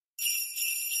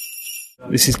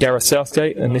This is Gareth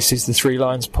Southgate, and this is the Three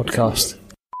Lions podcast.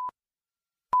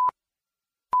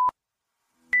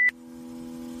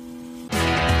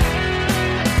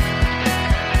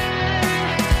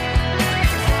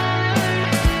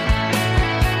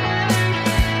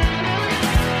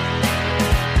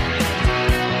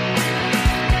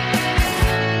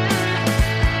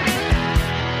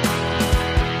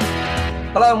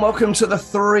 Hello and welcome to the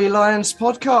Three Lions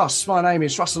podcast. My name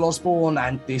is Russell Osborne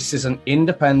and this is an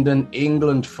independent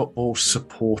England football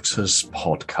supporters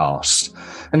podcast.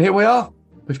 And here we are.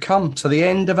 We've come to the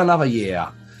end of another year.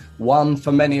 One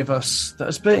for many of us that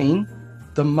has been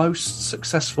the most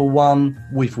successful one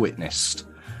we've witnessed.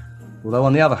 Although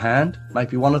on the other hand,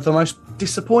 maybe one of the most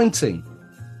disappointing,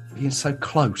 being so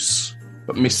close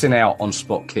but missing out on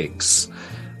spot kicks.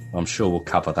 I'm sure we'll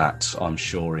cover that,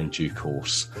 in due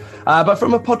course. But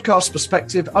from a podcast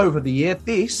perspective, over the year,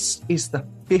 this is the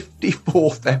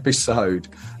 54th episode,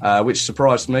 which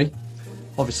surprised me.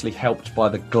 Obviously helped by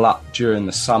the glut during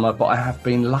the summer, but I have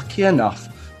been lucky enough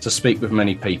to speak with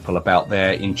many people about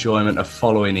their enjoyment of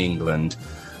following England.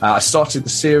 I started the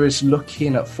series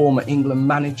looking at former England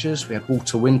managers. We had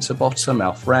Walter Winterbottom,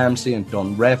 Alf Ramsey and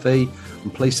Don Revie.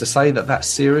 I'm pleased to say that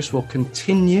series will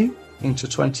continue into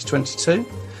 2022.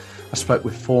 I spoke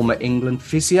with former England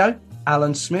physio,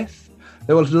 Alan Smith.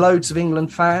 There were loads of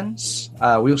England fans.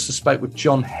 We also spoke with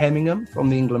John Hemmingham from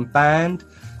the England band.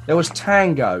 There was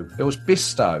Tango, there was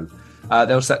Bisto.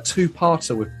 There was that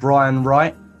two-parter with Brian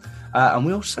Wright. And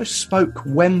we also spoke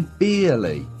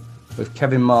Wembley with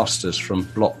Kevin Masters from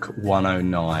Block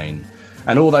 109.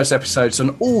 And all those episodes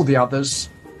and all the others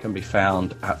can be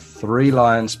found at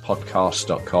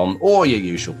threelionspodcast.com or your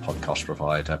usual podcast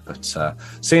provider. But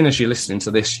seeing as you're listening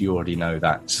to this, you already know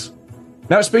that.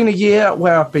 Now, it's been a year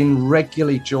where I've been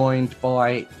regularly joined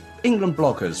by England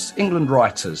bloggers, England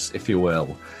writers, if you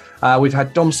will. We've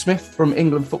had Dom Smith from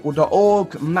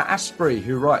englandfootball.org, Matt Asprey,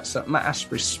 who writes at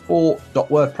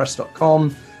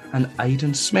mattaspreysport.wordpress.com, and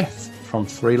Aidan Smith from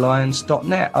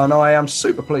threelions.net. And I am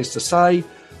super pleased to say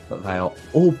that they are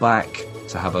all back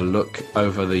to have a look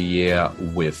over the year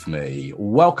with me.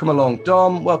 Welcome along,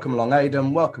 Dom. Welcome along,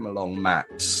 Aidan. Welcome along, Matt.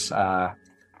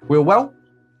 We're well?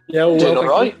 Yeah, all doing well,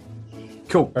 all right.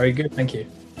 Cool. Very good, thank you.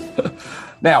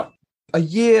 Now, a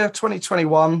year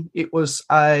 2021, it was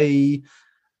a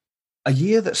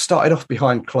year that started off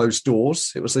behind closed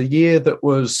doors. It was a year that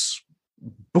was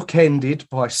bookended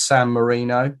by San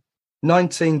Marino.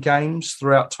 19 games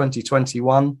throughout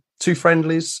 2021, 2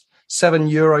 friendlies, 7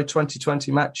 Euro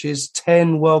 2020 matches,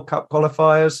 10 World Cup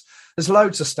qualifiers. There's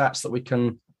loads of stats that we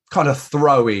can kind of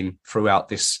throw in throughout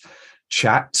this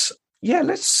chat. Yeah,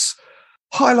 let's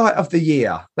highlight of the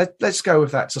year. Let's go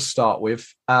with that to start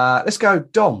with. Let's go,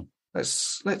 Dom.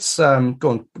 Let's go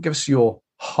on. Give us your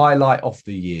highlight of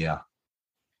the year.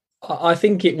 I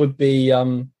think it would be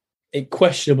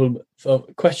questionable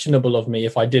of me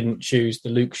if I didn't choose the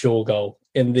Luke Shaw goal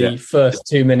in the first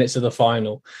 2 minutes of the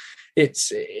final.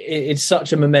 It's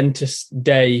such a momentous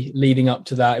day leading up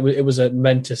to that. It was a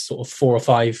momentous sort of 4 or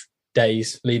 5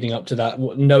 days leading up to that,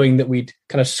 knowing that we'd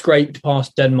kind of scraped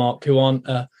past Denmark, who aren't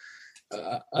a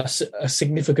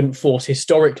significant force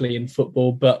historically in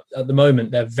football, but at the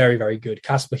moment they're very, very good.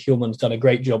 Kasper Hjulmand's done a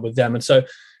great job with them. And so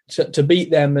to beat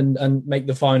them and make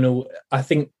the final, I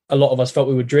think a lot of us felt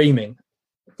we were dreaming.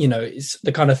 You know, it's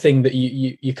the kind of thing that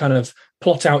you kind of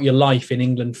plot out your life in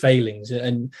England failings,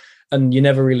 and you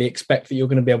never really expect that you're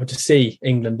going to be able to see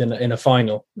England in a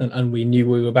final, and we knew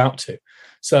we were about to.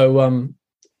 So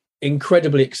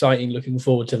incredibly exciting, looking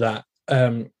forward to that.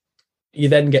 You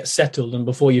then get settled, and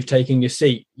before you've taken your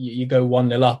seat, you go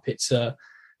 1-0 up.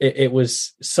 It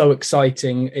was so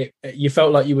exciting. You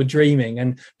felt like you were dreaming,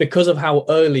 and because of how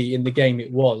early in the game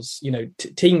it was, you know,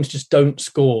 teams just don't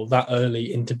score that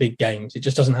early into big games. It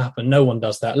just doesn't happen. No one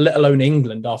does that, let alone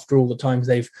England, after all the times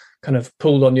they've kind of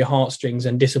pulled on your heartstrings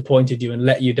and disappointed you and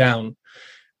let you down,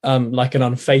 like an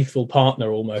unfaithful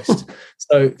partner almost.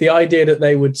 So the idea that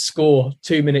they would score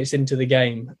 2 minutes into the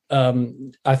game,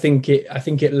 I think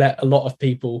it let a lot of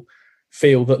people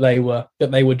feel that they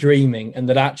were dreaming, and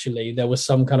that actually there was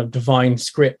some kind of divine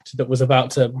script that was about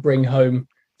to bring home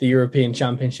the European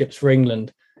Championships for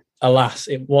England. Alas,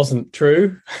 it wasn't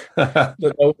true that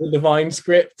there was a divine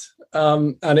script,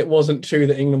 and it wasn't true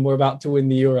that England were about to win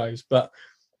the Euros. But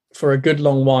for a good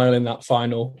long while in that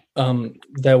final,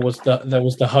 there was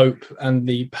the hope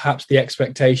and perhaps the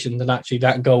expectation that actually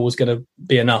that goal was going to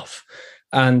be enough.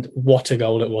 And what a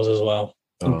goal it was as well!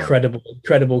 Oh.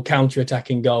 Incredible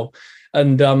counter-attacking goal.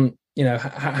 And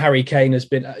Harry Kane has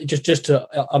been just to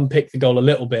unpick the goal a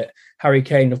little bit. Harry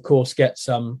Kane, of course, gets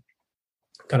kind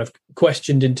of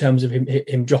questioned in terms of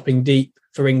him dropping deep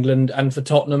for England and for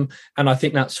Tottenham, and I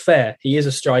think that's fair. He is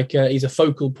a striker. He's a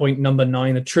focal point number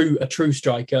 9, a true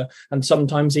striker, and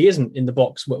sometimes he isn't in the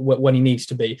box when he needs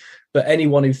to be. But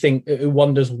anyone who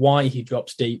wonders why he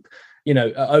drops deep,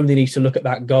 only needs to look at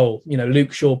that goal.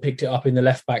 Luke Shaw picked it up in the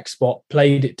left back spot,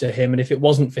 played it to him, and if it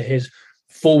wasn't for his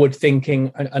forward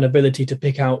thinking and ability to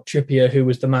pick out Trippier, who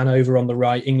was the man over on the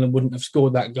right, England wouldn't have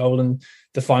scored that goal, and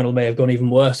the final may have gone even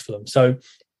worse for them. So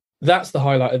that's the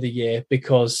highlight of the year,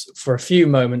 because for a few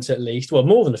moments at least, well,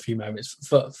 more than a few moments,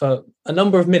 for a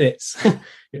number of minutes,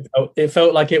 it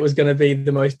felt like it was going to be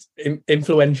the most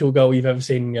influential goal you've ever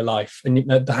seen in your life, and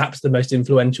perhaps the most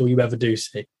influential you ever do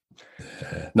see.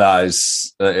 No,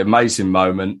 it's an amazing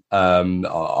moment.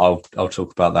 I'll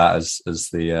talk about that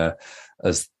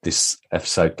as this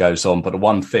episode goes on. But the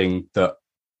one thing that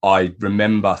I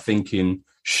remember thinking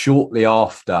shortly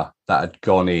after that had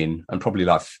gone in, and probably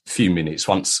like a few minutes,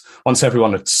 once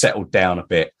everyone had settled down a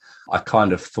bit, I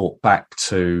kind of thought back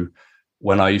to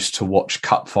when I used to watch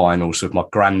cup finals with my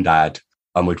granddad,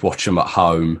 and we'd watch them at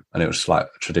home, and it was like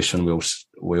a tradition we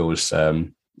always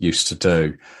used to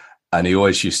do. And he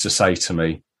always used to say to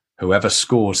me, whoever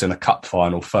scores in a cup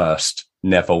final first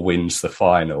never wins the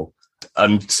final.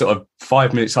 And sort of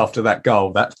 5 minutes after that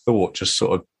goal, that thought just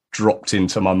sort of dropped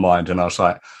into my mind. And I was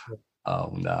like,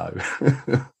 oh, no.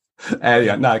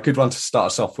 Yeah, no, good one to start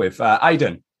us off with.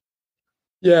 Aidan.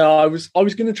 Yeah, I was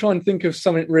going to try and think of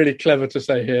something really clever to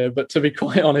say here, but to be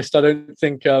quite honest, I don't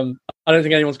think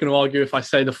anyone's going to argue if I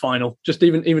say the final. Just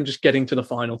even just getting to the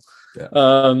final.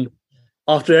 Yeah.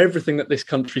 After everything that this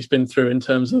country's been through in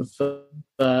terms of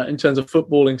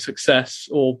footballing success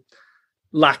or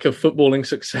lack of footballing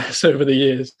success over the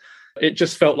years, it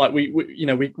just felt like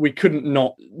we couldn't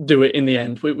not do it in the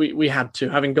end. We had to,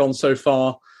 having gone so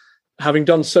far, having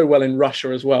done so well in Russia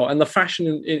as well, and the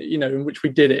fashion in which we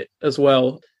did it as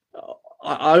well.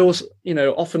 I also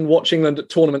often watch England at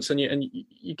tournaments, and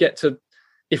you get to,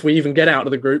 if we even get out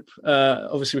of the group,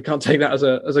 obviously we can't take that as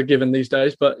a given these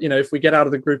days, but if we get out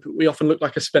of the group, we often look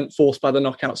like a spent force by the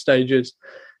knockout stages.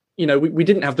 We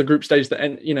didn't have the group stage that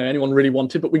anyone really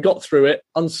wanted, but we got through it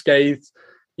unscathed.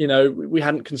 We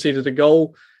hadn't conceded a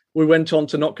goal. We went on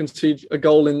to not concede a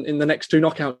goal in the next 2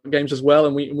 knockout games as well,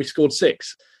 and we scored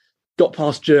 6. Got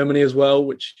past Germany as well,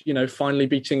 which finally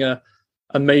beating a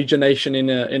major nation in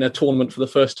a tournament for the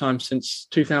first time since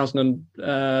 2000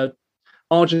 and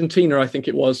Argentina, I think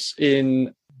it was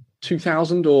in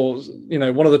 2000, or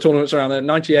one of the tournaments around there,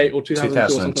 98 or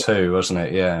 2002, wasn't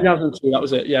it? Yeah, 2002. That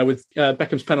was it. Yeah, with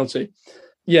Beckham's penalty.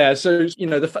 Yeah, so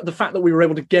the fact that we were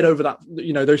able to get over that,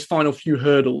 those final few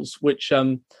hurdles, which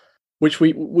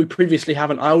we previously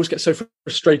haven't. I always get so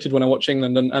frustrated when I watch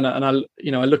England, and I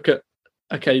look at,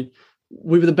 okay,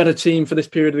 we were the better team for this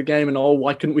period of the game, and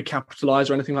why couldn't we capitalise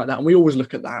or anything like that? And we always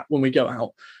look at that when we go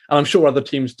out, and I'm sure other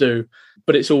teams do,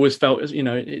 but it's always felt as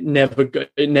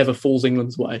it never falls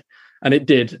England's way, and it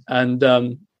did, and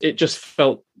it just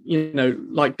felt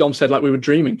like Dom said, like we were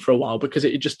dreaming for a while, because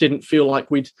it just didn't feel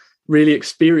like we'd really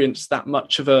experienced that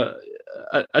much of a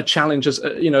challenge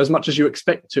as much as you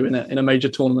expect to in a major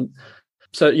tournament.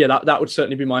 So yeah, that would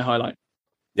certainly be my highlight.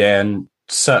 Yeah, and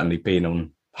certainly being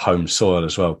on home soil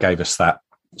as well gave us that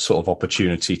sort of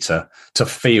opportunity to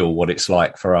feel what it's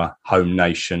like for a home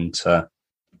nation to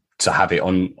have it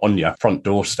on your front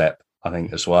doorstep, I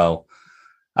think, as well.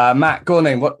 Matt, go on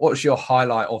in. What's your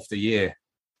highlight of the year?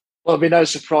 Well, it'll be no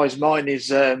surprise. Mine is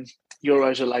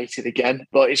Euros related again,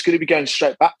 but it's going to be going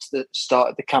straight back to the start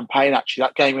of the campaign, actually,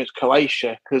 that game against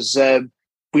Croatia, because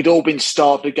we'd all been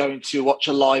starved of going to watch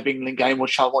a live England game,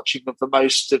 which I'm watching them for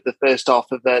most of the first half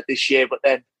of this year. But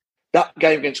then that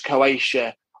game against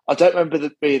Croatia, I don't remember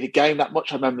the game that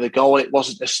much. I remember the goal. It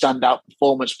wasn't a standout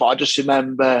performance, but I just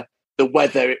remember the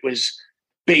weather. It was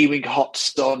beaming hot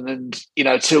sun, and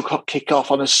 2 o'clock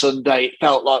kickoff on a Sunday. It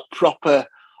felt like proper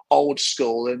old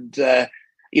school, and I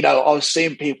was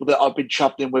seeing people that I've been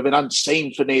travelling with and hadn't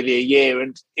seen for nearly a year,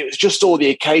 and it was just all the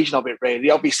occasion of it, really.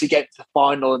 Obviously, getting to the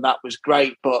final, and that was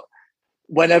great. But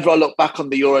whenever I look back on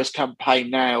the Euros campaign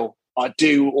now, I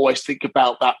do always think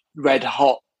about that red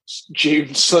hot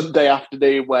June Sunday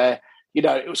afternoon where,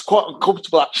 it was quite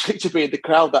uncomfortable actually to be in the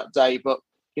crowd that day. But,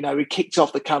 we kicked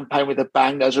off the campaign with a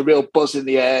bang. There was a real buzz in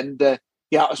the air. And, that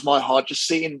was my heart,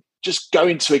 just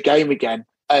going to a game again,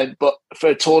 but for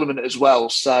a tournament as well.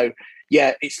 So,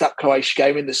 yeah, it's that Croatia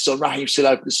game in the sun. Raheem still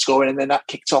opened the scoring, and then that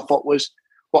kicked off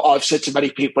what I've said to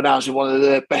many people now has been one of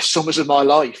the best summers of my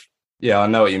life. Yeah, I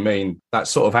know what you mean. That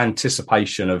sort of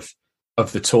anticipation of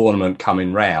the tournament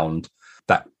coming round,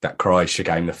 that Croatia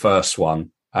game, the first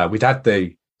one. We'd had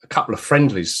a couple of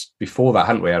friendlies before that,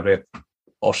 hadn't we? We had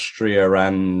Austria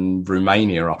and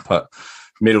Romania up at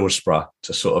Middlesbrough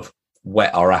to sort of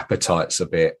whet our appetites a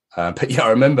bit. But yeah, I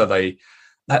remember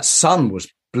that sun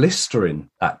was blistering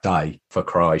that day for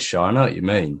Croatia. I know what you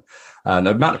mean. And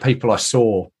the amount of people I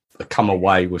saw come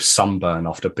away with sunburn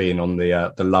after being on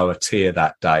the lower tier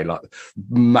that day, like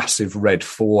massive red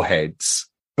foreheads.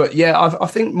 But yeah, I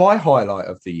think my highlight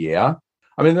of the year,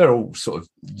 I mean, they're all sort of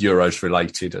Euros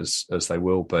related as they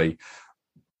will be.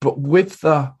 But with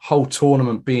the whole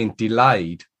tournament being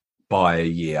delayed by a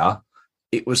year,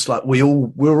 it was like we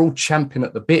were all champing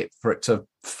at the bit for it to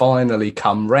finally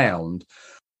come round.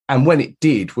 And when it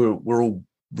did, we're all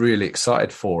really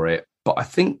excited for it. But I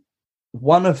think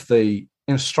one of the,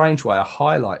 in a strange way, a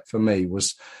highlight for me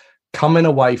was coming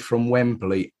away from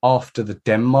Wembley after the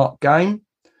Denmark game,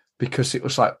 because it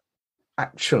was like,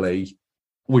 actually,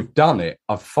 we've done it.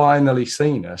 I've finally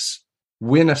seen us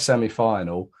win a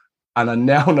semi-final, and I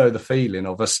now know the feeling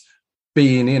of us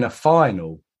being in a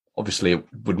final. Obviously, it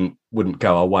wouldn't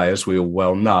go away, as we all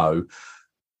well know.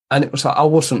 And it was like I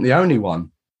wasn't the only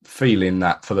one feeling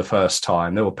that for the first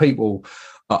time. There were people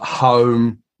at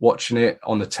home watching it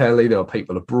on the telly. There were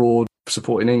people abroad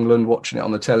supporting England watching it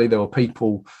on the telly. There were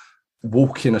people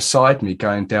walking aside me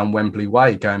going down Wembley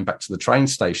Way, going back to the train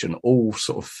station, all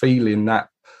sort of feeling that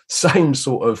same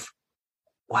sort of,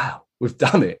 wow, we've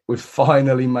done it. We've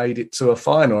finally made it to a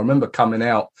final. I remember coming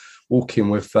out, walking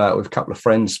with a couple of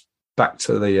friends back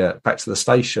to the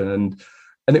station,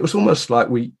 and it was almost like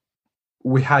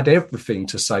we had everything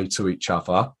to say to each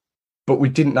other, but we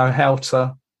didn't know how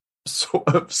to sort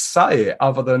of say it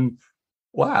other than,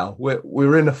 wow,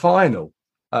 we're in a final.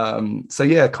 So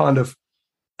yeah, kind of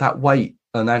that wait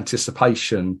and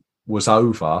anticipation was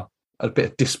over. A bit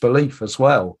of disbelief as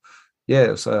well. Yeah,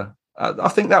 it was I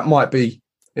think that might be,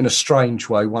 in a strange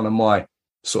way, one of my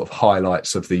sort of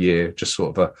highlights of the year. Just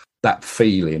sort of that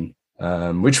feeling,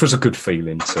 which was a good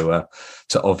feeling to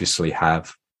obviously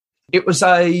have. It was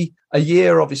a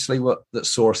year, obviously, that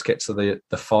saw us get to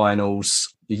the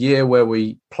finals. A year where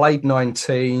we played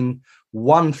 19,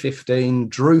 won 15,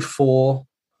 drew 4,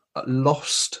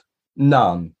 lost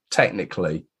none,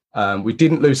 technically. We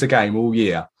didn't lose a game all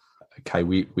year. Okay,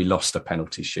 we lost a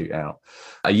penalty shootout.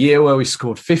 A year where we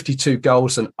scored 52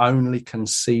 goals and only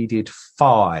conceded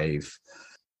 5.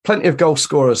 Plenty of goal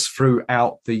scorers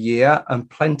throughout the year and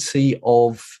plenty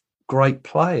of great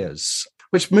players.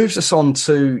 Which moves us on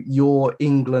to your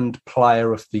England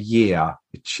Player of the Year,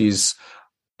 which is,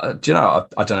 I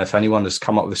don't know if anyone has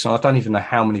come up with this. I don't even know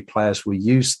how many players we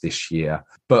used this year.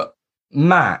 But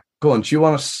Matt, go on. Do you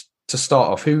want us to start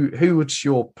off? Who was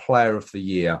your Player of the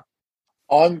Year?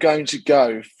 I'm going to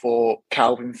go for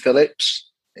Calvin Phillips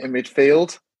in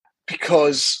midfield,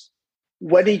 because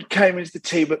when he came into the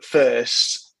team at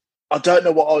first, I don't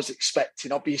know what I was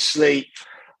expecting. Obviously,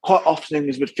 quite often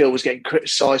England's midfield was getting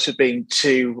criticised for being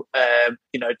too,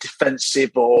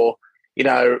 defensive, or,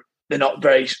 they're not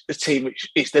very the team.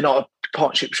 They're not a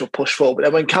partnership which will push forward. But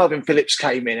then when Calvin Phillips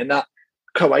came in, and that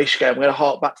Croatia game, I'm going to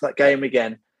hark back to that game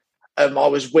again. I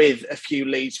was with a few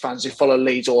Leeds fans who follow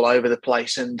Leeds all over the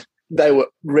place, and they were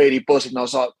really buzzing. I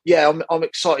was like, yeah, I'm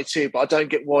excited too, but I don't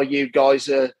get why you guys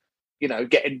are,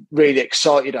 getting really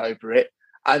excited over it.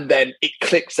 And then it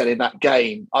clicks then in that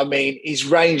game. I mean, his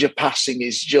range of passing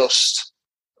is just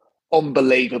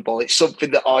unbelievable. It's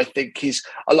something that I think is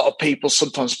a lot of people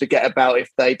sometimes forget about if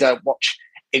they don't watch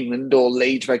England or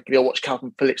Leeds regularly or watch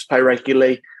Calvin Phillips play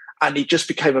regularly. And he just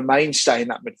became a mainstay in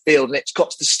that midfield. And it's got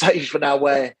to the stage for now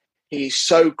where he's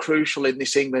so crucial in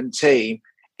this England team,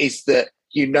 is that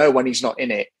when he's not in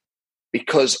it,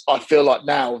 because I feel like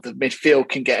now the midfield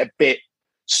can get a bit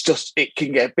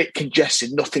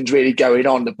congested. Nothing's really going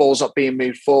on. The ball's not being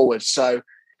moved forward. So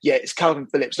yeah, it's Calvin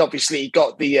Phillips. And obviously, he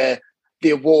got the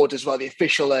award as well, the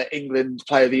official England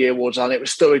Player of the Year awards, and it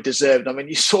was thoroughly deserved. I mean,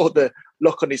 you saw the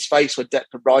look on his face when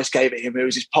Declan Rice gave it him, who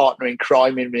was his partner in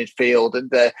crime in midfield,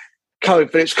 and Calvin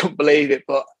Phillips couldn't believe it,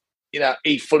 but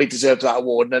he fully deserves that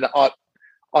award. And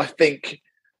I think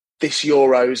this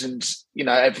Euros and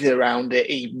everything around it,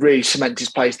 he really cemented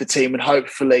his place in the team, and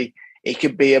hopefully he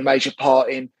can be a major part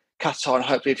in Qatar and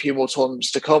hopefully a few more tournaments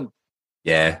to come.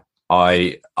 Yeah,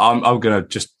 I'm going to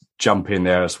just jump in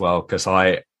there as well, because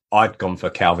I'd gone for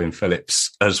Calvin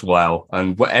Phillips as well,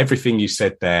 and everything you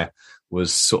said there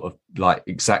was sort of like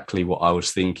exactly what I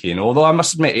was thinking. Although I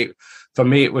must admit, for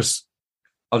me it was,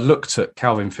 I looked at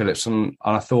Calvin Phillips and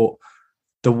I thought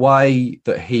the way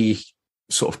that he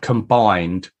sort of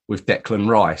combined with Declan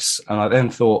Rice, and I then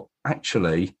thought,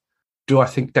 actually, do I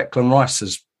think Declan Rice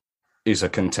is a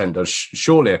contender?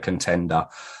 Surely a contender.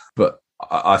 But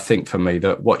I think for me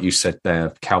that what you said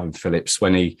there, Calvin Phillips,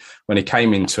 when he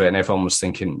came into it and everyone was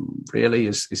thinking, really,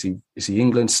 is he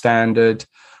England standard?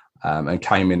 and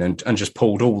came in and just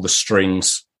pulled all the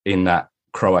strings in that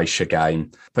Croatia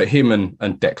game. But him and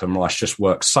Declan Rice just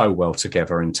worked so well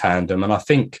together in tandem. And I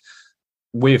think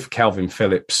with Calvin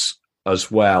Phillips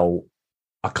as well,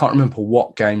 I can't remember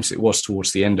what games it was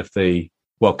towards the end of the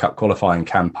World Cup qualifying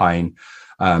campaign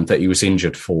that he was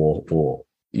injured for,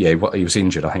 he was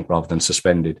injured, I think, rather than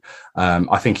suspended.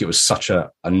 I think it was such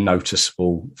a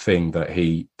noticeable thing that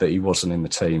he wasn't in the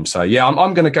team. So yeah,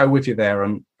 I'm going to go with you there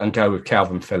and go with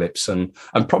Calvin Phillips and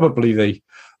probably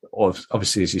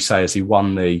obviously, as you say, as he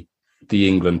won the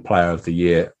England Player of the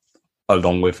Year,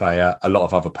 along with a lot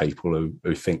of other people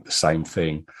who think the same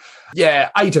thing. Yeah,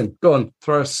 Aidan, go on,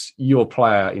 throw us your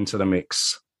player into the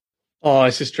mix. Oh,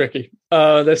 this is tricky.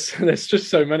 There's just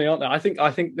so many, aren't there? I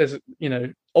think there's,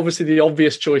 obviously the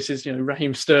obvious choices,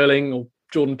 Raheem Sterling or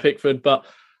Jordan Pickford, but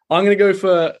I'm going to go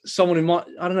for someone who might,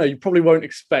 I don't know, you probably won't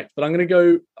expect, but I'm going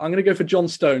to go for John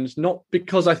Stones, not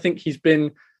because I think he's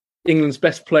been England's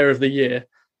best player of the year,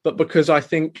 but because I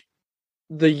think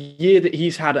the year that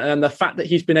he's had and the fact that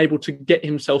he's been able to get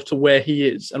himself to where he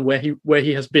is and where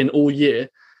he has been all year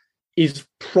is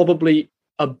probably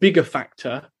a bigger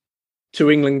factor to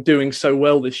England doing so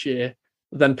well this year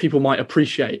than people might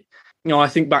appreciate. I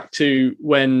think back to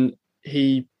when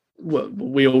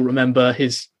we all remember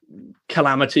his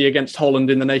calamity against Holland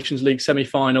in the Nations League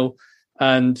semi-final,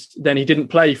 and then he didn't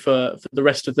play for the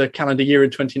rest of the calendar year in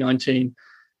 2019.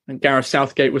 And Gareth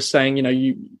Southgate was saying,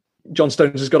 John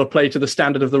Stones has got to play to the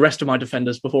standard of the rest of my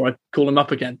defenders before I call him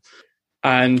up again.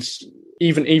 And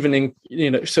even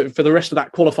in, so for the rest of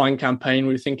that qualifying campaign,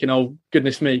 we were thinking, oh,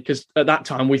 goodness me, because at that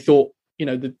time we thought,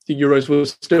 the Euros were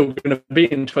still going to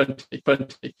be in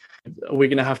 2020. Are we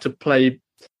going to have to play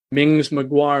Mings,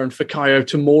 Maguire and Fikayo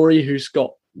Tomori, who's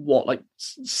got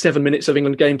 7 minutes of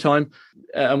England game time,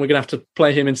 and we're going to have to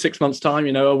play him in 6 months'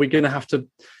 time? Are we going to have to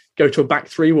go to a back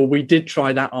three? Well, we did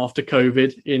try that after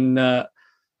COVID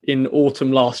in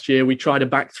autumn last year. We tried a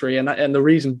back three, and the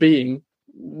reason being,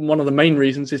 one of the main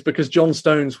reasons, is because John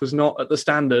Stones was not at the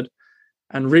standard,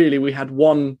 and really we had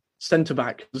one centre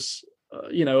back,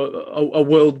 a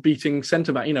world-beating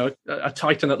centre back, a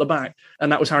titan at the back, and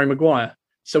that was Harry Maguire.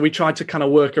 So we tried to kind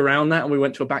of work around that, and we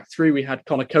went to a back three. We had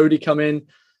Connor Cody come in,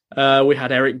 we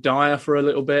had Eric Dyer for a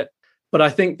little bit. But I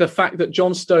think the fact that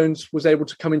John Stones was able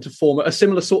to come into form at a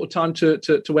similar sort of time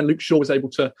to when Luke Shaw was able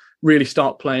to really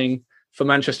start playing for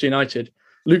Manchester United.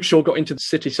 Luke Shaw got into the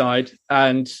City side,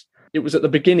 and it was at the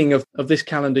beginning of this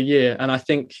calendar year. And I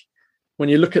think when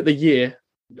you look at the year,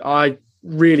 I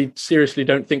really seriously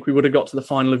don't think we would have got to the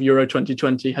final of Euro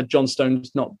 2020 had John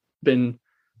Stones not been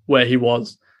where he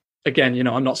was. Again,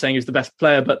 I'm not saying he's the best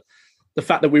player, but the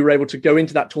fact that we were able to go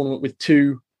into that tournament with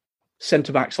two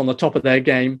centre-backs on the top of their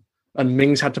game, and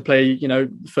Mings had to play,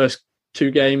 the first two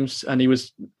games, and he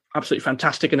was absolutely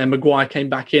fantastic. And then Maguire came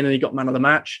back in and he got man of the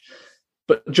match.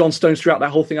 But John Stones, throughout that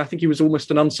whole thing, I think he was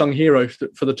almost an unsung hero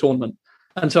for the tournament.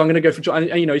 And so I'm going to go for John.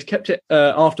 And, he's kept it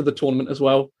after the tournament as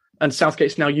well. And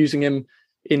Southgate's now using him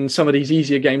in some of these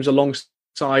easier games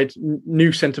alongside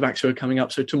new centre-backs who are coming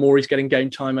up. So Tomori's getting game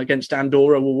time against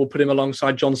Andorra. We'll put him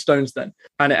alongside John Stones then.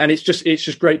 And it's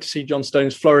just great to see John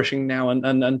Stones flourishing now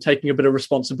and taking a bit of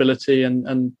responsibility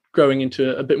and growing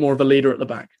into a bit more of a leader at the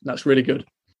back. That's really good.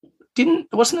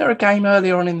 Wasn't there a game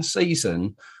earlier on in the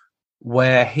season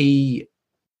where he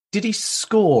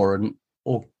score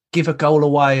or give a goal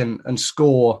away and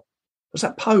score? Was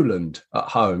that Poland at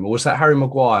home, or was that Harry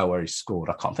Maguire where he scored?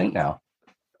 I can't think now.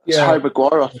 It's Harry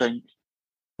Maguire, I think.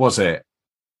 Was it?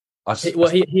 I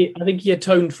think he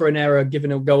atoned for an error,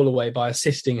 giving a goal away by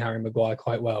assisting Harry Maguire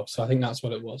quite well. So I think that's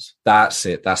what it was. That's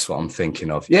it. That's what I'm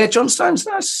thinking of. Yeah, John Stones.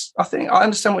 I think I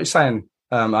understand what you're saying,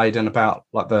 Aidan, about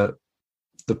like the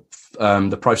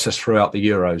process throughout the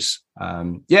Euros.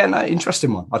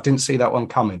 Interesting one. I didn't see that one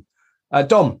coming.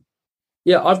 Dom.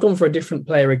 Yeah, I've gone for a different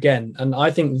player again, and I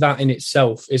think that in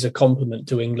itself is a compliment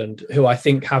to England, who I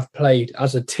think have played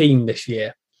as a team this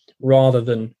year rather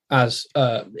than as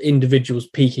individuals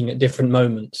peaking at different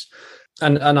moments.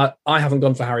 And I haven't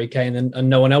gone for Harry Kane, and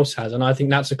no one else has, and I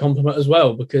think that's a compliment as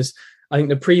well, because I think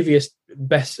the previous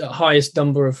highest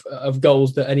number of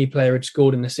goals that any player had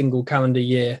scored in a single calendar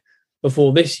year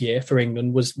before this year for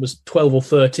England was 12 or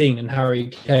 13, and Harry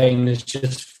Kane is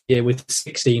just here with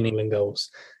 16 England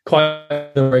goals.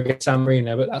 Quite against San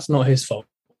Marino, but that's not his fault.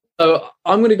 So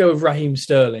I'm going to go with Raheem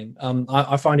Sterling.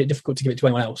 I find it difficult to give it to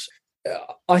anyone else.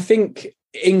 I think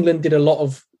England did a lot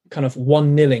of kind of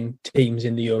 1-0 teams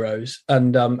in the Euros,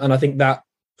 and I think that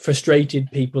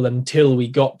frustrated people until we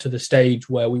got to the stage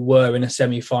where we were in a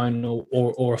semi-final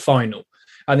or a final.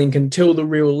 I think until the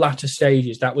real latter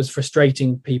stages, that was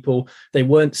frustrating people. They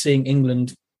weren't seeing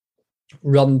England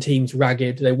run teams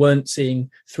ragged. They weren't seeing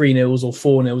 3-0s or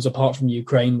 4-0s apart from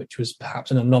Ukraine, which was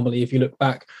perhaps an anomaly if you look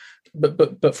back.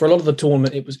 But for a lot of the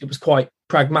tournament, it was quite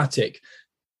pragmatic.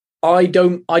 I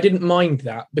didn't mind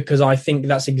that because I think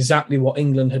that's exactly what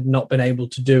England had not been able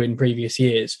to do in previous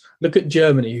years. Look at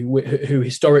Germany, who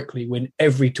historically win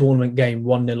every tournament game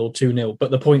 1-0 or 2-0. But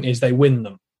the point is they win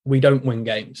them. We don't win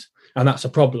games. And that's a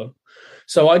problem.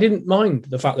 So I didn't mind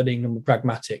the fact that England were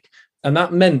pragmatic. And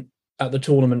that meant at the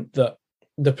tournament that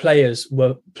the players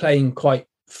were playing quite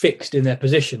fixed in their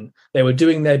position. They were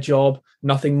doing their job,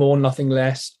 nothing more, nothing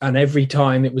less. And every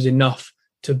time it was enough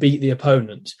to beat the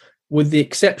opponent. With the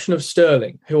exception of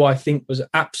Sterling, who I think was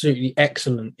absolutely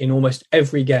excellent in almost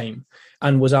every game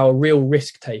and was our real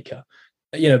risk taker.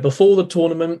 You know, before the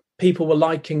tournament, people were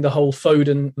liking the whole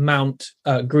Foden, Mount,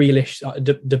 Grealish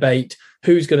debate.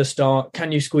 Who's going to start?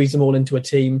 Can you squeeze them all into a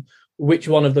team? Which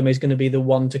one of them is going to be the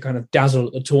one to kind of dazzle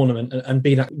at the tournament and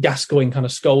be that Gascoigne kind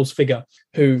of Scholes figure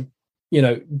who, you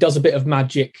know, does a bit of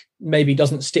magic, maybe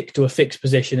doesn't stick to a fixed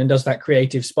position and does that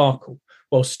creative sparkle.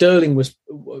 Well, Sterling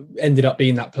ended up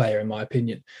being that player, in my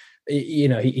opinion. You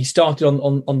know, he started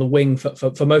on the wing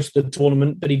for most of the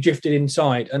tournament, but he drifted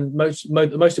inside. And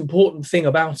the most important thing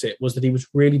about it was that he was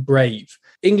really brave.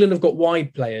 England have got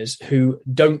wide players who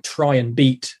don't try and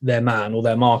beat their man or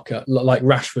their marker, like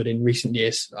Rashford in recent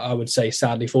years, I would say,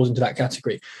 sadly falls into that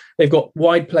category. They've got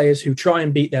wide players who try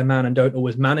and beat their man and don't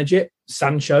always manage it.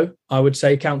 Sancho, I would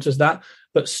say, counts as that.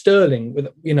 But Sterling,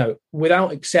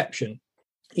 without exception,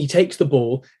 he takes the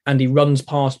ball and he runs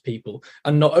past people.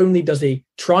 And not only does he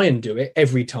try and do it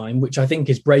every time, which I think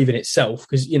is brave in itself,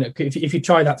 because, you know, if you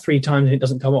try that 3 times and it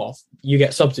doesn't come off, you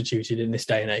get substituted in this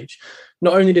day and age.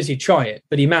 Not only does he try it,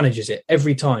 but he manages it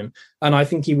every time. And I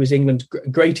think he was England's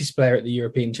greatest player at the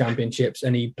European Championships,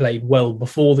 and he played well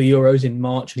before the Euros in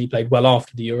March, and he played well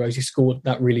after the Euros. He scored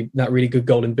that really good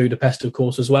goal in Budapest, of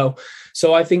course, as well.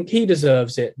 So I think he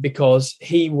deserves it because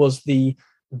he was the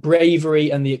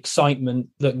bravery and the excitement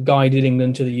that guided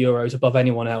England to the Euros above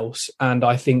anyone else. And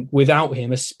I think without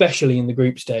him, especially in the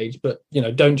group stage, but, you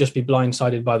know, don't just be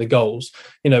blindsided by the goals,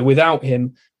 you know, without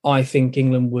him, I think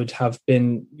England would have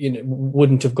been, you know,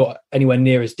 wouldn't have got anywhere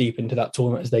near as deep into that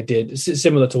tournament as they did. It's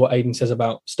similar to what Aidan says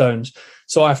about Stones.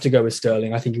 So I have to go with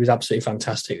Sterling. I think he was absolutely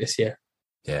fantastic this year.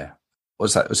 Yeah.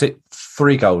 Was it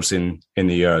 3 goals in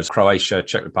the Euros? Croatia,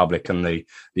 Czech Republic, and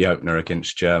the opener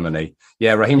against Germany.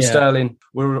 Yeah, Raheem Sterling.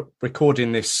 We're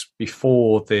recording this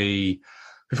before the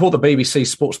BBC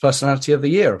Sports Personality of the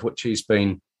Year, of which he's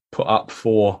been put up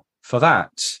for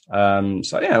that.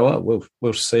 So yeah, well,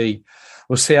 we'll see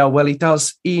how well he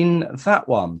does in that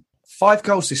one. 5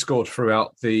 goals he scored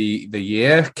throughout the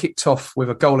year. Kicked off with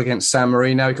a goal against San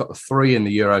Marino. He got the 3 in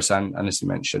the Euros, and as you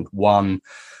mentioned, 1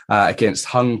 against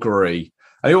Hungary.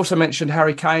 I also mentioned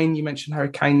Harry Kane. You mentioned Harry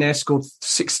Kane there, scored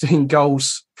 16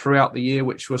 goals throughout the year,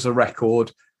 which was a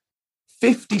record.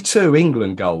 52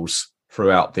 England goals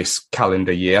throughout this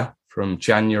calendar year, from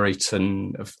January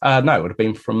to, it would have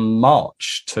been from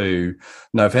March to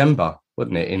November,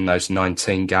 wouldn't it, in those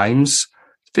 19 games?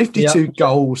 52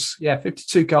 goals. Yeah,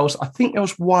 52 goals. I think there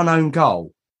was 1 own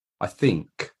goal, and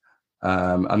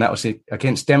that was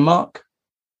against Denmark.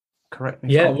 Correct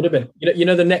me. Yeah, it would have been. You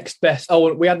know, the next best.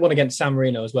 Oh, we had one against San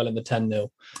Marino as well in the 10-0.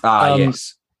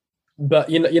 Yes. But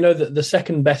you know the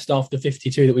second best after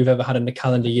 52 that we've ever had in the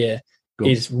calendar year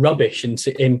is rubbish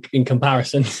in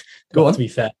comparison. To be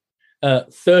fair,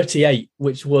 38,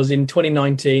 which was in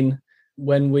 2019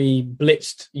 when we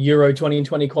blitzed Euro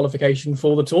 2020 qualification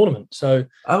for the tournament. So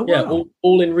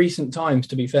all in recent times.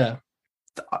 To be fair,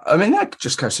 I mean that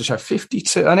just goes to show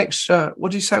 52. An extra.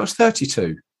 What did you say? It was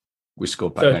 32. We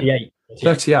scored back 38. then.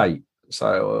 38.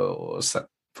 So what's that?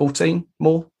 14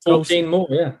 more? 14 more,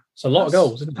 yeah. It's a lot of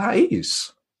goals, isn't it? That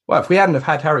is. Well, if we hadn't have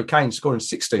had Harry Kane scoring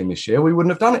 16 this year, we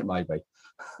wouldn't have done it, maybe.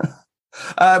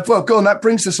 Well, go on. That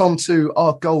brings us on to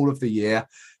our goal of the year.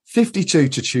 52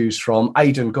 to choose from.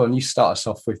 Aidan, go on. You start us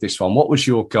off with this one. What was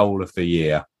your goal of the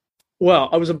year? Well,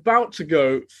 I was about to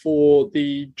go for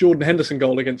the Jordan Henderson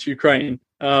goal against Ukraine,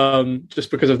 just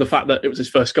because of the fact that it was his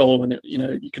first goal, and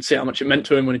you could see how much it meant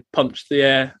to him when he punched the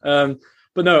air.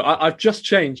 But no, I've just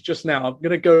changed just now. I'm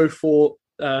going to go for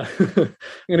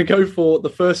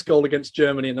the first goal against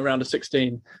Germany in the round of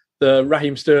 16, the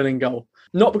Raheem Sterling goal.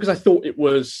 Not because I thought it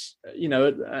was,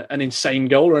 an insane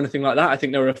goal or anything like that. I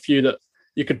think there were a few that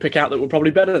you could pick out that were probably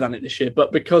better than it this year,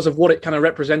 but because of what it kind of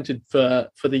represented for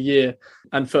the year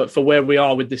and for where we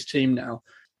are with this team now.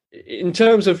 In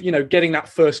terms of, getting that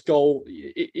first goal,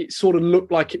 it sort of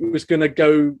looked like it was going to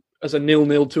go as a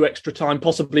 0-0 to extra time,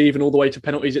 possibly even all the way to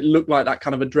penalties. It looked like that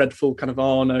kind of a dreadful kind of,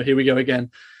 oh no, here we go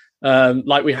again.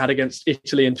 Like we had against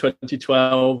Italy in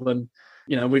 2012. And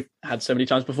we've had so many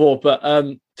times before. But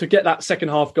to get that second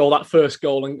half goal, that first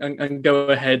goal, and go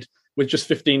ahead with just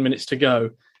 15 minutes to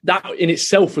go, that in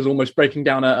itself was almost breaking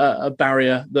down a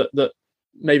barrier that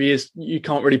maybe you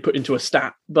can't really put into a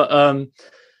stat. But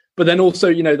then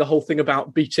also, the whole thing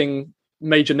about beating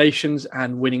major nations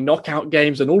and winning knockout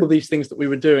games and all of these things that we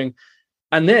were doing.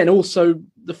 And then also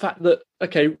the fact that,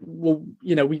 okay, well,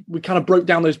 we kind of broke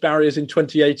down those barriers in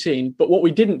 2018, but what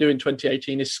we didn't do in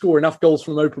 2018 is score enough goals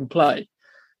from open play.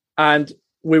 And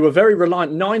we were very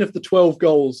reliant. 9 of the 12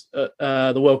 goals at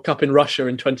the World Cup in Russia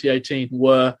in 2018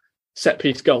 were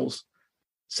set-piece goals,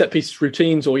 set-piece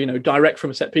routines, or, direct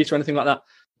from a set-piece or anything like that.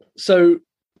 So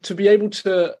to be able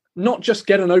to not just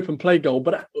get an open play goal,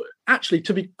 but actually,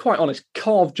 to be quite honest,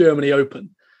 carve Germany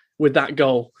open with that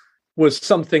goal was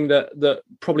something that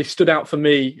probably stood out for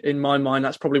me in my mind.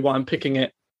 That's probably why I'm picking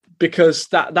it, because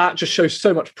that just shows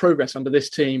so much progress under this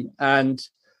team. And,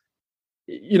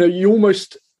 you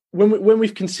almost, when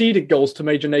we've conceded goals to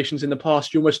major nations in the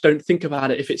past, you almost don't think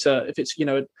about it if it's a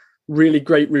really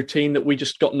great routine that we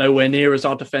just got nowhere near as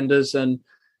our defenders, and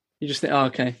you just think, oh,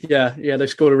 okay, yeah, they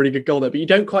scored a really good goal there. But you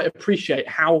don't quite appreciate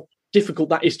how difficult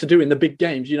that is to do in the big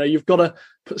games. You've got to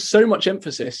put so much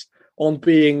emphasis on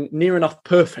being near enough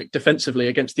perfect defensively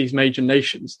against these major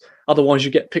nations. Otherwise,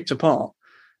 you get picked apart.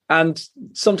 And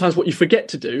sometimes what you forget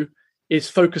to do is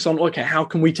focus on, okay, how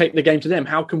can we take the game to them?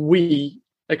 How can we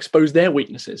expose their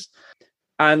weaknesses?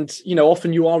 And,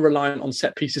 often you are reliant on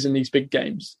set pieces in these big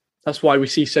games. That's why we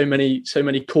see so many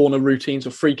corner routines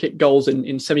or free kick goals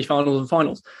in semi-finals and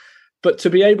finals. But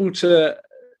to be able to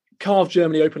carve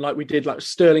Germany open like we did, like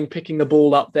Sterling picking the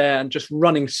ball up there and just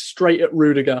running straight at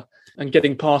Rudiger and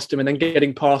getting past him, and then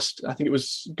getting past, I think it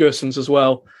was Gersons as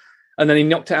well. And then he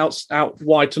knocked it out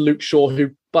wide to Luke Shaw,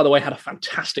 who, by the way, had a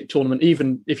fantastic tournament,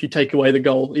 even if you take away the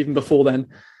goal, even before then.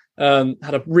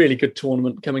 Had a really good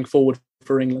tournament coming forward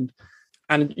for England.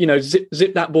 And,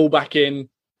 zip that ball back in.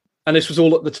 And this was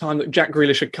all at the time that Jack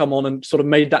Grealish had come on and sort of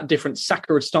made that difference.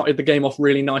 Saka had started the game off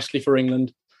really nicely for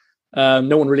England.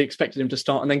 No one really expected him to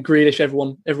start. And then Grealish,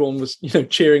 everyone was,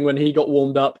 cheering when he got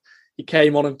warmed up. He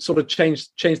came on and sort of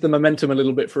changed the momentum a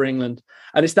little bit for England.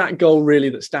 And it's that goal really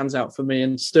that stands out for me.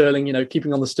 And Sterling,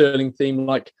 keeping on the Sterling theme,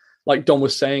 like Don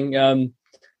was saying,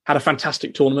 had a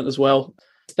fantastic tournament as well.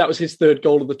 That was his third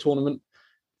goal of the tournament.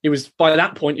 By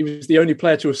that point, he was the only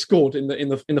player to have scored in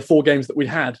the 4 games that we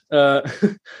had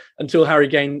until Harry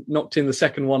Kane knocked in the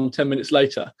second one 10 minutes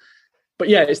later. But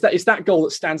yeah, it's that goal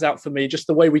that stands out for me, just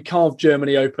the way we carved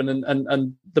Germany open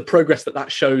and the progress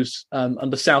that shows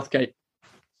under Southgate.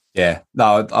 Yeah,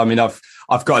 no, I mean,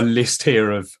 I've got a list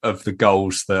here of the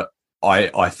goals that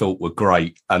I thought were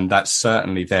great, and that's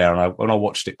certainly there. And when I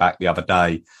watched it back the other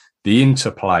day, the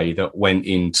interplay that went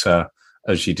into,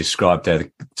 as you described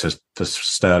there, for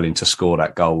Sterling to score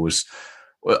that goal was,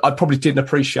 I probably didn't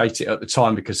appreciate it at the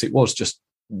time because it was just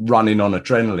running on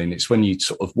adrenaline. It's when you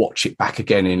sort of watch it back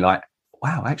again in like,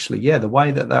 wow, actually, yeah, the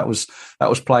way that was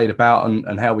played about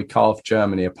and how we carved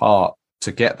Germany apart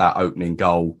to get that opening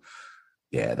goal.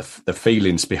 Yeah, the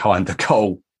feelings behind the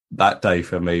goal that day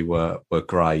for me were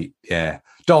great. Yeah.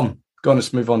 Dom, go on,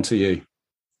 let's move on to you.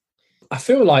 I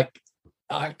feel like,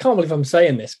 I can't believe I'm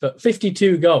saying this, but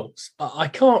 52 goals. I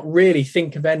can't really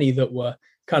think of any that were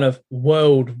kind of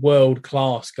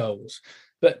world-class goals.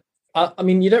 But, I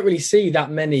mean, you don't really see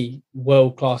that many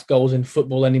world-class goals in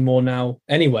football anymore now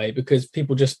anyway, because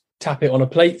people just tap it on a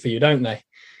plate for you, don't they?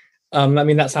 I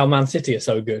mean, that's how Man City are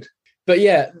so good. But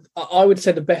yeah, I would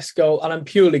say the best goal, and I'm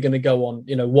purely going to go on,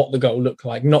 what the goal looked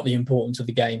like, not the importance of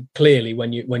the game, clearly,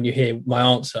 when you hear my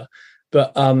answer.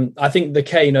 But I think the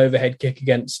Kane overhead kick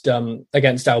against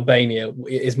Albania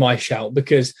is my shout,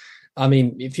 because, I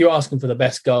mean, if you're asking for the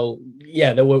best goal,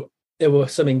 yeah, there were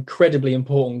some incredibly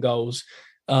important goals.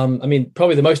 I mean,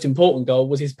 probably the most important goal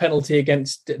was his penalty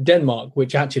against Denmark,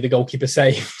 which actually the goalkeeper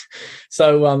saved.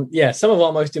 So, yeah, some of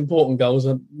our most important goals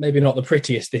are maybe not the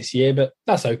prettiest this year, but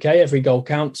that's okay. Every goal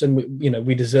counts, and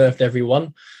we deserved every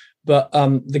one. But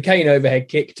the Kane overhead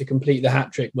kick to complete the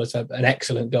hat-trick was an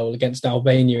excellent goal against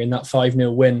Albania in that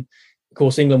 5-0 win. Of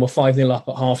course, England were 5-0 up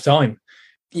at half-time.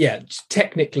 Yeah,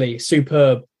 technically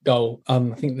superb goal. I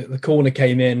think that the corner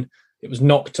came in, it was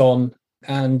knocked on,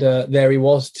 and there he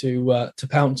was to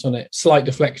pounce on it. Slight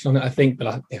deflection on it, I think,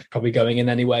 but it's probably going in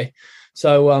anyway.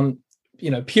 So,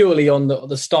 purely on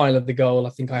the style of the goal,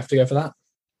 I think I have to go for that.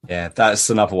 Yeah,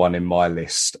 that's another one in my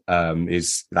list,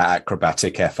 is that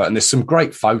acrobatic effort. And there's some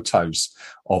great photos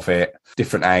of it,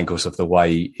 different angles of the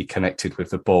way he connected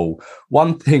with the ball.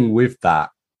 One thing with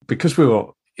that, because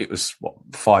it was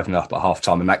 5-0 up at half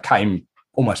time, and that came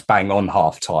almost bang on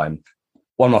half time.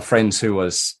 One of my friends who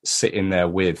was sitting there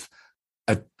with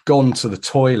had gone to the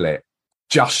toilet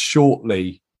just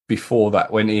shortly before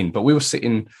that went in, but we were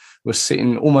sitting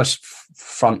almost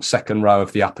front second row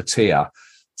of the upper tier.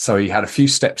 So he had a few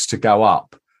steps to go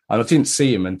up, and I didn't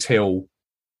see him until,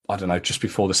 I don't know, just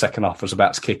before the second half was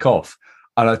about to kick off.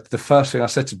 And the first thing I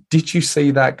said to him, did you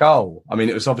see that goal? I mean,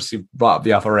 it was obviously right at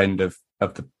the other end of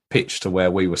the pitch to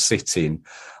where we were sitting.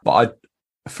 But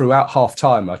throughout half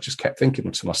time, I just kept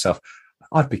thinking to myself,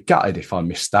 I'd be gutted if I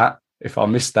missed that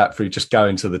through just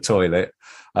going to the toilet.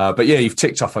 But yeah, you've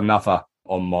ticked off another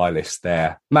on my list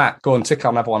there. Matt, go on, tick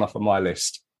another one off on my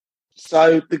list.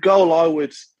 So the goal I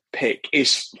would pick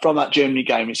is from that Germany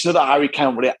game. It's not that Harry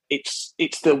Kane, but it's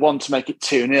the one to make it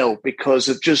 2-0 because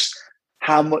of just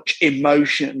how much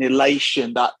emotion and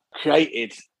elation that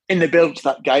created in the build to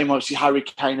that game. Obviously, Harry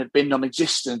Kane had been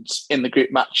non-existent in the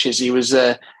group matches. He was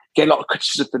getting a lot of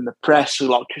criticism from the press, a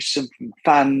lot of criticism from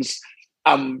fans.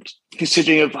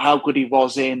 Considering of how good he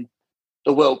was in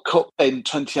the World Cup in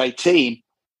 2018,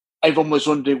 everyone was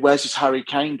wondering, where's this Harry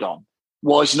Kane gone?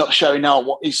 Why is he not showing out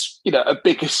what is, a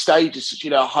bigger stage,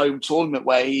 a home tournament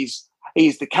where he's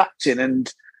the captain?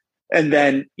 And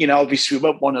then, obviously we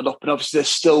went 1-0 up, and obviously there's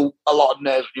still a lot of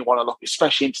nerves when you 1-0 up,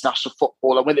 especially international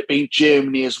football. And with it being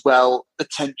Germany as well, the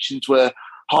tensions were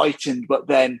heightened. But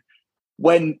then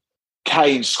when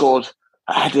Kane scored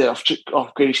a header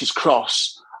off Grealish's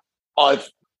cross,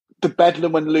 the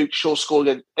bedlam when Luke Shaw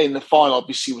scored in the final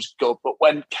obviously was good, but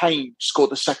when Kane scored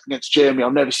the second against Germany,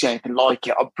 I've never seen anything like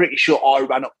it. I'm pretty sure I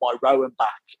ran up my row and back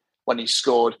when he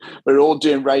scored. We were all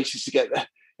doing races to get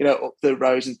up the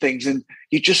rows and things, and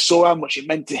you just saw how much it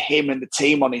meant to him and the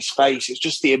team on his face. It's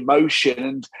just the emotion,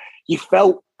 and you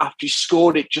felt after he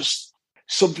scored it, just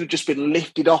something had just been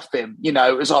lifted off him.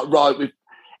 It was like, right,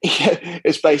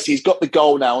 it's basically he's got the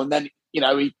goal now, and then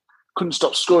he couldn't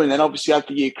stop scoring. Then obviously had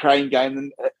the Ukraine game,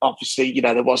 and obviously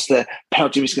there was the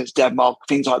penalty miss against Denmark,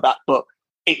 things like that. But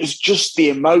it was just the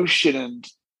emotion and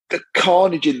the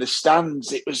carnage in the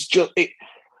stands. It was just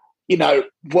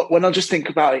when I just think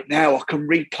about it now, I can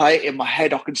replay it in my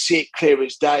head. I can see it clear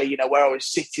as day. Where I was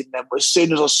sitting then. But as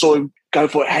soon as I saw him go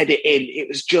for it, head it in, it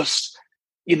was just.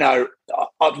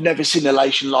 I've never seen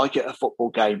elation like it at a football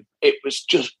game. It was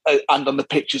just, and on the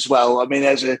pitch as well. I mean,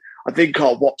 I think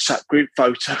our WhatsApp group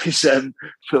photo is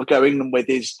for Go England with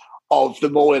is of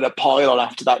them all in a pile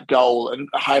after that goal, and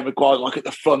Harry Maguire at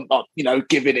the front,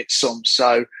 giving it some.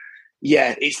 So,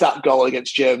 yeah, it's that goal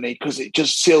against Germany because it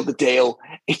just sealed the deal.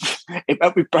 It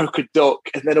meant we broke a duck,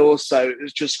 and then also it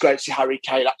was just great to see Harry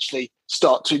Kane actually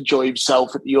start to enjoy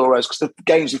himself at the Euros because the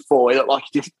games before it looked like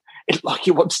he didn't. It's like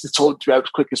he wants the tournament to be out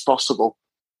as quick as possible.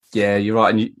 Yeah, you're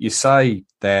right. And you say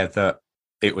there that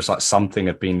it was like something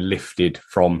had been lifted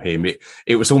from him.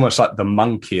 It was almost like the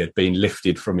monkey had been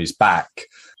lifted from his back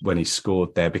when he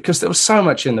scored there, because there was so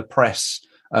much in the press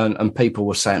and people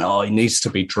were saying, he needs to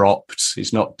be dropped.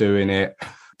 He's not doing it.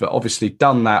 But obviously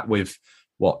done that with,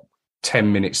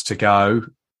 10 minutes to go.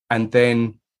 And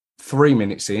then 3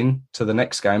 minutes in to the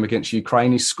next game against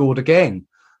Ukraine, he scored again.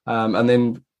 And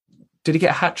then, did he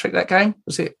get a hat-trick that game?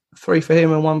 Was it 3 for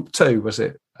him and 1, 2? Was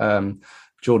it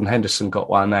Jordan Henderson got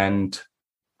one and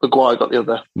Maguire got the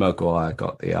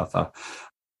other?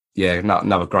 Yeah,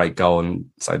 another great goal. And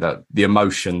so that the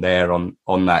emotion there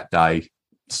on that day,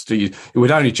 it would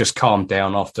only just calm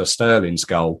down after Sterling's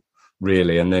goal,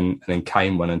 really, and then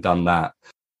Kane went and done that.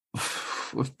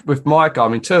 With my goal, I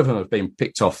mean, 2 of them have been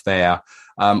picked off there.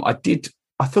 I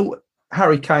thought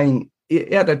Harry Kane,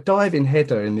 he had a diving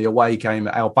header in the away game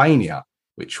at Albania,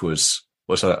 which was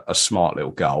a smart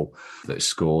little goal that he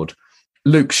scored.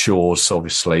 Luke Shaw's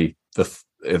obviously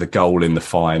the goal in the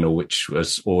final, which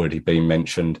was already been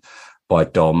mentioned by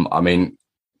Dom. I mean,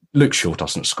 Luke Shaw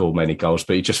doesn't score many goals,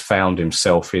 but he just found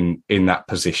himself in that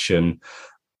position.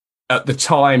 At the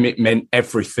time, it meant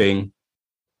everything,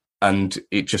 and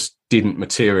it just didn't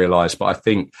materialise. But I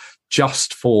think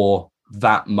just for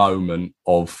that moment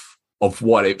of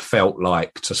what it felt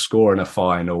like to score in a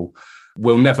final,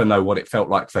 we'll never know what it felt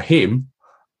like for him,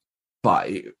 but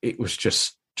it was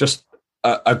just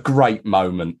a great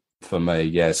moment for me.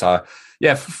 Yeah, so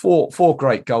yeah, four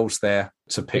great goals there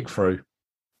to pick through.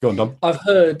 Go on, Dom. I've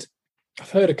heard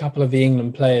a couple of the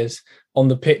England players on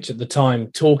the pitch at the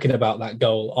time talking about that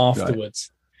goal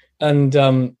afterwards, right.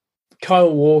 And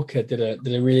Kyle Walker did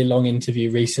a really long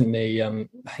interview recently, I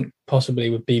think possibly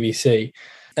with BBC,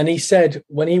 and he said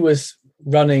when he was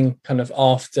running kind of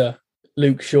after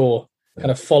Luke Shaw,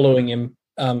 kind of following him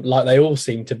like they all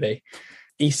seem to be,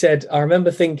 he said, I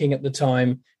remember thinking at the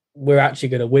time, we're actually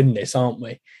going to win this, aren't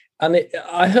we? And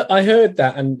I heard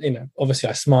that, and obviously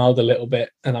I smiled a little bit,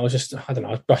 and I was just, I don't know,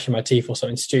 I was brushing my teeth or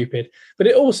something stupid. But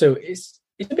it also it's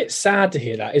it's a bit sad to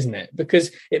hear that, isn't it?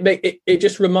 Because it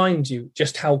just reminds you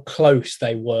just how close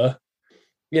they were.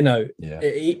 You know,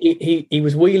 he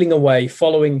was wheeling away,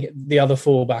 following the other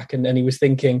fullback, and he was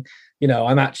thinking, you know,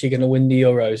 I'm actually going to win the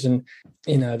Euros. And,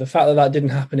 you know, the fact that didn't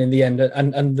happen in the end,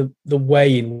 and the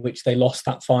way in which they lost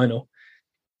that final,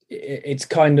 it's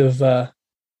kind of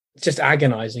just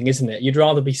agonising, isn't it? You'd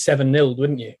rather be 7-0,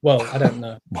 wouldn't you? Well, I don't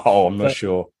know. Oh, I'm not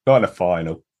sure. Not in a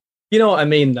final. You know what I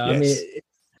mean, though? Yes. I mean,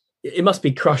 it must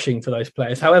be crushing for those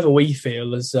players. However we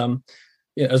feel as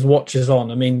watchers on,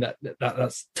 I mean,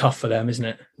 that's tough for them, isn't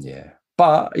it? Yeah.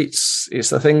 But it's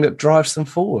the thing that drives them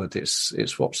forward.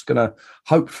 It's what's going to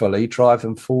hopefully drive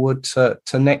them forward to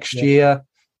next year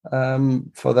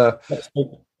for the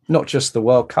not just the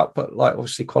World Cup, but like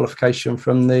obviously qualification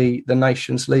from the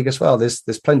Nations League as well.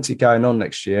 There's plenty going on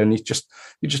next year, and you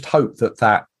just hope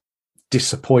that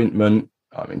disappointment.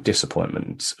 I mean,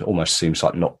 disappointment almost seems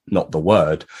like not the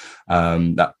word.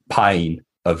 That pain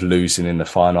of losing in the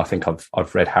final. I think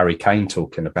I've read Harry Kane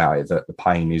talking about it, that the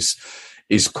pain is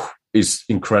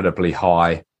incredibly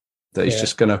high, that it's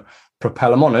just going to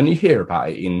propel them on. And you hear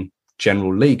about it in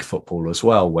general league football as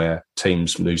well, where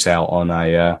teams lose out on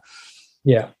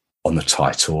on the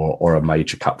title or a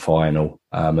major cup final,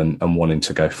 and wanting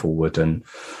to go forward and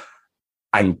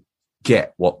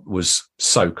get what was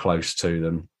so close to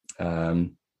them.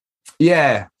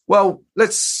 Well,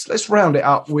 let's round it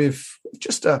up with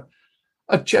just a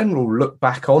general look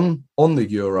back on the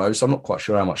Euros. I'm not quite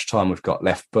sure how much time we've got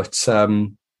left, but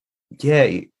the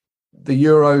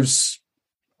Euros,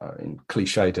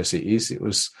 cliched as it is, it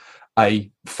was a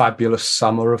fabulous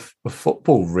summer of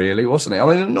football, really, wasn't it? I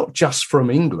mean, not just from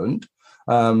England.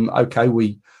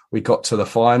 We got to the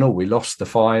final, we lost the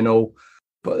final,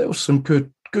 but there was some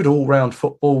good all-round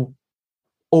football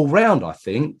all round, I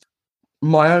think.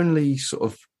 My only sort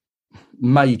of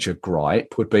major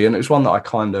gripe would be, and it was one that I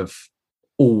kind of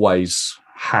always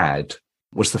had,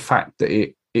 was the fact that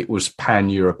it was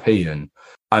pan-European.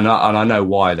 And I know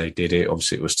why they did it.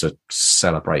 Obviously, it was to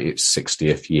celebrate its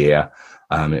 60th year.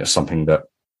 It was something that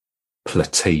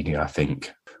Platini, I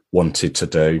think, wanted to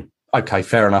do. Okay,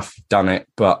 fair enough, done it.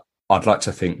 But I'd like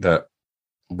to think that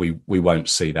we won't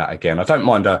see that again. I don't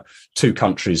mind two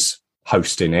countries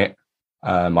hosting it.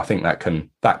 I think that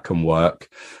can work.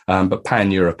 But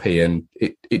pan-European,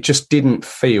 it just didn't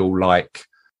feel like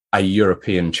a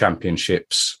European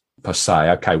Championships per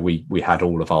se. Okay, we had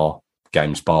all of our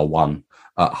games bar one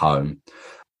at home.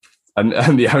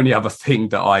 And the only other thing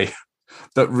that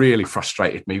really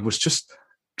frustrated me was just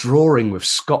drawing with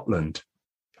Scotland.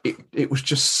 It was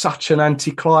just such an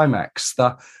anticlimax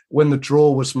that when the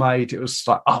draw was made, it was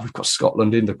like, we've got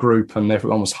Scotland in the group, and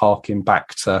everyone was harking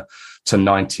back to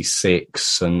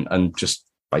 96 and just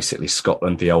basically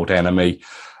Scotland, the old enemy.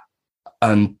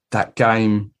 And that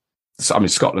game, I mean,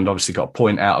 Scotland obviously got a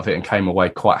point out of it and came away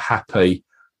quite happy,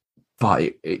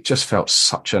 but it just felt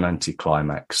such an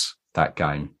anticlimax, that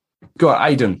game. Go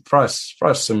on, Aidan, throw us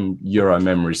some Euro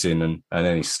memories in and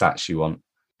any stats you want.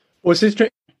 Well,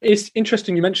 it's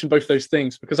interesting you mentioned both those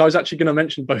things, because I was actually going to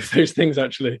mention both those things,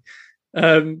 actually.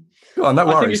 Go on, no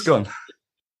worries, go on.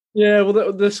 Yeah,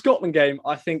 well, the Scotland game,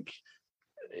 I think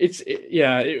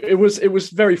it was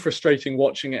very frustrating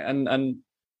watching it. And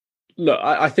look,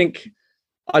 I think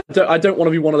I don't want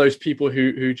to be one of those people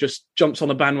who just jumps on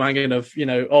the bandwagon of,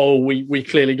 we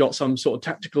clearly got some sort of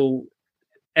tactical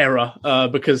error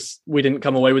because we didn't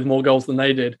come away with more goals than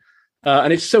they did.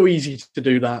 And it's so easy to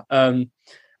do that.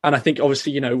 And I think,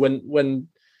 obviously, when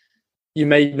you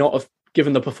may not have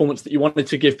given the performance that you wanted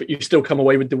to give, but you still come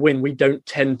away with the win, we don't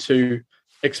tend to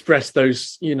express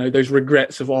those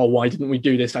regrets of, why didn't we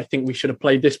do this? I think we should have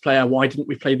played this player. Why didn't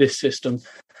we play this system?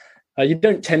 You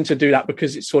don't tend to do that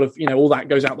because it's sort of, all that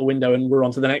goes out the window and we're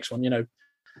on to the next one,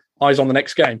 eyes on the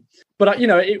next game. But,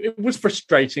 it was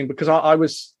frustrating because I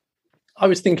was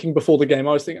thinking before the game,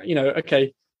 I was thinking,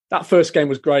 okay, that first game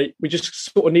was great. We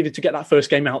just sort of needed to get that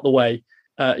first game out the way.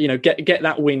 Get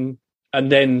that win,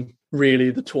 and then really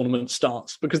the tournament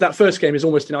starts, because that first game is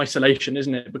almost in isolation,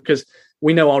 isn't it? Because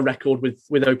we know our record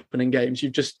with opening games.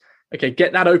 You've just,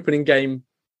 get that opening game,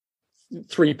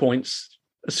 3 points.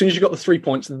 As soon as you got the 3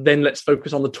 points, then let's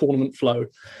focus on the tournament flow.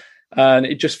 And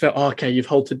it just felt, you've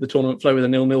halted the tournament flow with a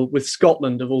 0-0 with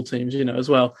Scotland of all teams, as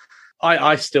well.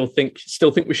 I still think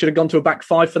we should have gone to a back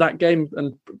five for that game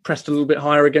and pressed a little bit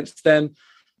higher against them.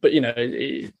 But,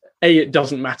 it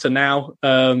doesn't matter now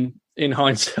in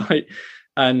hindsight.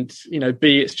 And,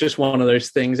 B, it's just one of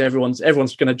those things. Everyone's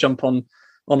going to jump on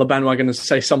the bandwagon and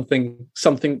say something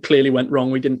clearly went wrong.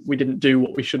 We didn't do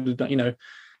what we should have done,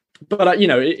 But,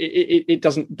 it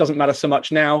doesn't matter so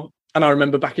much now. And I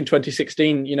remember back in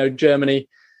 2016, Germany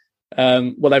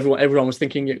Well, everyone was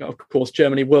thinking, of course,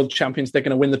 Germany, world champions, they're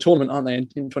going to win the tournament, aren't they?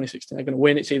 In 2016, they're going to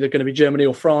win. It's either going to be Germany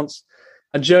or France.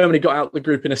 And Germany got out the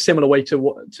group in a similar way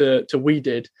to we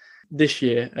did this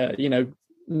year.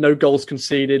 No goals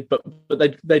conceded, but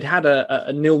they'd had a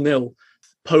 0-0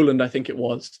 Poland, I think it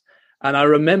was. And I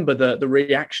remember the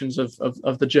reactions of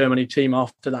the Germany team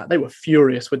after that. They were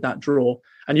furious with that draw.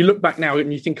 And you look back now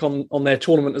and you think on their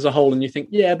tournament as a whole, and you think,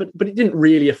 yeah, but it didn't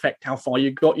really affect how far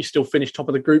you got. You still finished top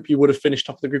of the group. You would have finished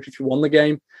top of the group if you won the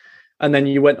game. And then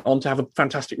you went on to have a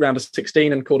fantastic round of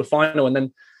 16 and quarterfinal. And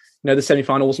then, the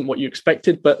semi-final wasn't what you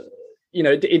expected, but,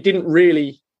 it didn't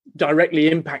really directly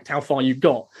impact how far you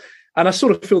got. And I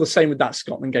sort of feel the same with that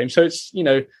Scotland game. So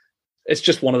it's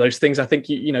just one of those things. I think,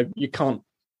 you can't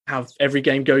have every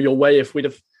game go your way. If we'd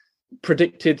have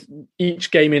predicted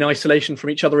each game in isolation from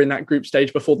each other in that group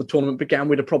stage before the tournament began,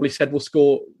 we'd have probably said we'll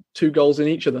score 2 goals in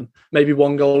each of them, maybe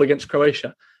 1 goal against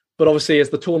Croatia. But obviously, as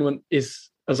the tournament is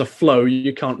as a flow,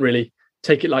 you can't really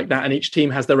take it like that. And each team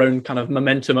has their own kind of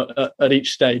momentum at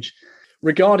each stage.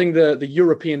 Regarding the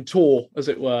European tour, as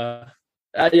it were,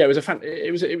 it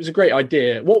was a great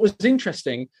idea. What was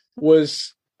interesting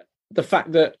was the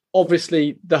fact that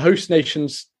obviously the host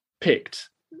nations picked,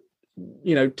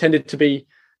 tended to be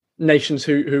nations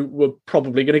who were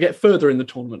probably going to get further in the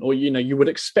tournament, or you would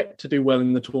expect to do well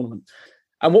in the tournament.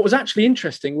 And what was actually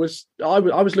interesting was I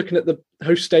was looking at the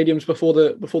host stadiums before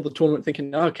the tournament,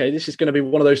 thinking, okay, this is going to be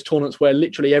one of those tournaments where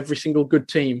literally every single good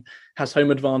team has home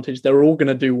advantage. They're all going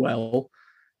to do well.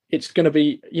 It's going to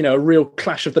be a real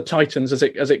clash of the titans as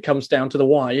it comes down to the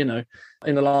wire,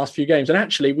 in the last few games. And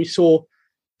actually, we saw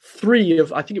 3 of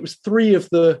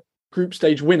the group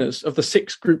stage winners, of the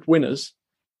 6 group winners,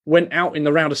 went out in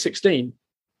the round of 16.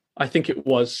 I think it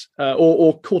was,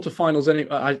 or quarterfinals.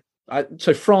 Anyway,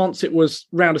 so France, it was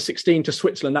round of 16 to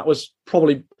Switzerland. That was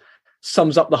probably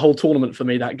sums up the whole tournament for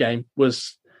me. That game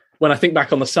was, when I think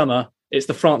back on the summer, it's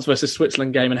the France versus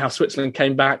Switzerland game and how Switzerland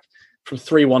came back from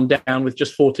 3-1 down with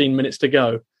just 14 minutes to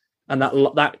go. And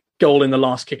that goal in the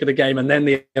last kick of the game, and then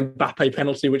the Mbappe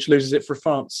penalty, which loses it for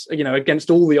France, against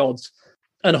all the odds.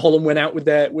 And Holland went out with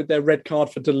their red card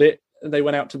for De Ligt. They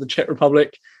went out to the Czech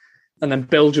Republic, and then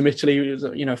Belgium, Italy. It was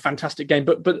a fantastic game.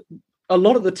 But a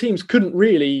lot of the teams couldn't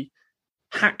really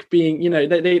hack being,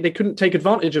 they couldn't take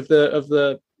advantage of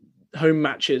the home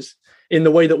matches in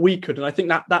the way that we could. And I think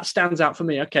that stands out for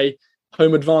me. Okay,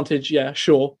 home advantage, yeah,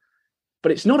 sure.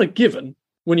 But it's not a given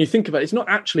when you think about it. It's not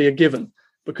actually a given,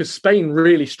 because Spain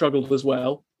really struggled as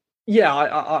well. Yeah,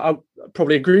 I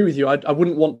probably agree with you. I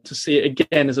wouldn't want to see it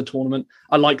again as a tournament.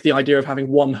 I like the idea of having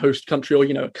one host country, or,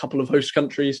 a couple of host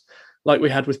countries like we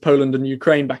had with Poland and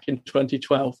Ukraine back in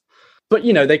 2012. But,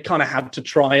 they kind of had to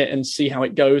try it and see how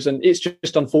it goes. And it's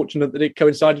just unfortunate that it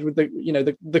coincided with the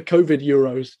COVID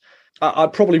Euros. I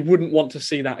probably wouldn't want to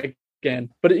see that again.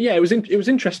 But it was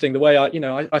interesting the way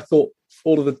I thought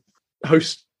all of the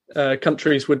host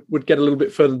countries would get a little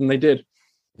bit further than they did.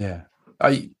 Yeah.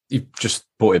 You just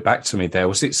brought it back to me there.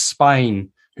 Was it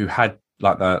Spain who had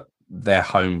like their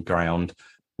home ground?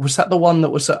 Was that the one that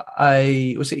was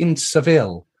was it in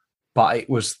Seville? But it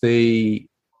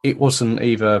wasn't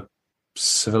either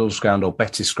Seville's ground or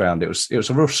Betis ground. It was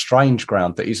a real strange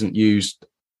ground that isn't used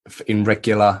in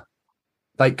regular.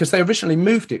 Because they originally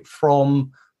moved it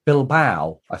from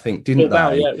Bilbao, I think, didn't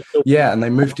they? Yeah, and they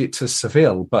moved it to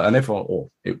Seville. And everyone, or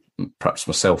perhaps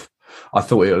myself, I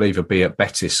thought it would either be at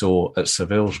Betis or at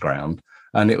Seville's ground.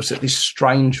 And it was at this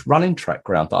strange running track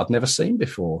ground that I'd never seen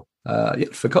before.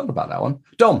 Forgotten about that one.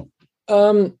 Dom?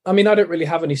 I don't really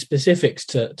have any specifics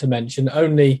to mention.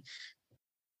 Only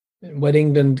when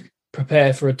England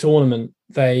prepare for a tournament,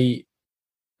 they,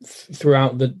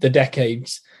 throughout the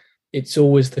decades, it's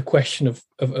always the question of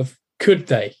could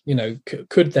they,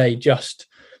 could they just?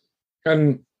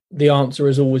 And the answer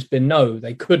has always been no,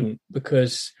 they couldn't,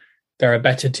 because there are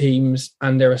better teams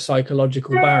and there are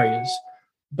psychological barriers.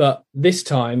 But this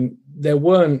time there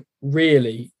weren't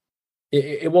really.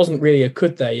 It wasn't really a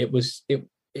could they.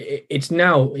 It's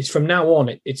from now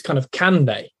on. It's kind of can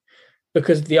they,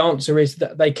 because the answer is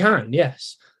that they can.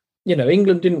 Yes,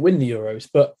 England didn't win the Euros,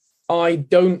 but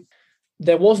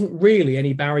there wasn't really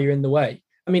any barrier in the way.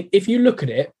 I mean, if you look at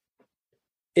it,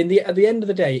 at the end of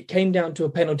the day, it came down to a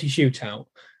penalty shootout,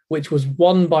 which was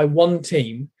won by one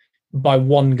team by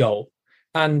 1 goal.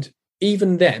 And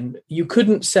even then, you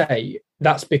couldn't say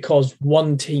that's because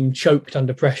one team choked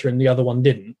under pressure and the other one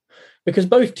didn't, because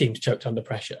both teams choked under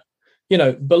pressure.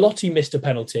 Belotti missed a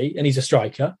penalty and he's a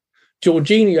striker.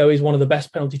 Jorginho is one of the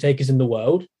best penalty takers in the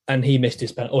world and he missed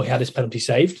his penalty, or he had his penalty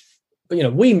saved.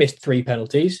 But, we missed 3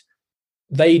 penalties.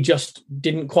 They just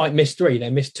didn't quite miss 3. They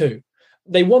missed 2.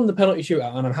 they won the penalty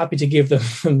shootout, and I'm happy to give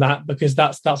them that, because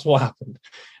that's what happened,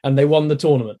 and they won the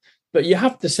tournament. But you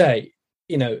have to say,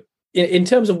 in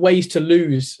terms of ways to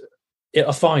lose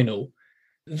a final,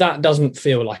 that doesn't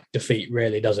feel like defeat,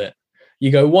 really, does it?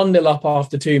 You go 1-0 up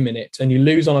after 2 minutes and you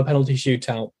lose on a penalty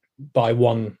shootout by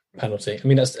one penalty. I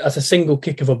mean, that's a single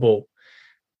kick of a ball.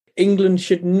 England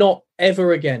should not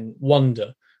ever again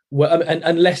wonder,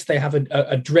 unless they have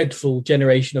a dreadful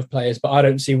generation of players, but I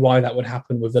don't see why that would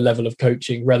happen with the level of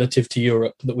coaching relative to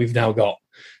Europe that we've now got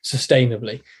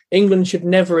sustainably. England should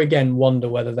never again wonder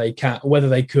whether they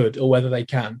could, or whether they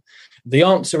can. The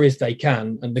answer is they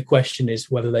can, and the question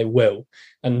is whether they will.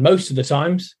 And most of the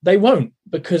times they won't,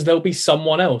 because there'll be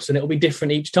someone else, and it'll be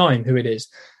different each time who it is.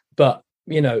 But,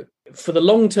 for the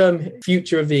long-term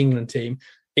future of the England team,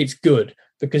 it's good,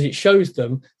 because it shows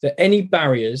them that any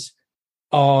barriers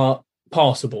are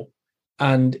passable.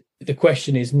 And the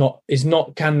question is not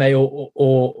can they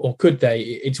or could they,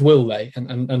 it's will they.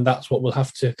 And that's what we'll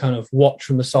have to kind of watch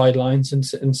from the sidelines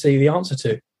and see the answer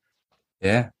to.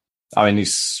 Yeah. I mean,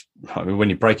 when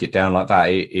you break it down like that,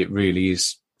 it really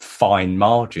is fine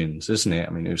margins, isn't it?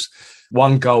 I mean, it was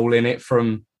one goal in it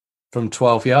from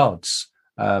 12 yards.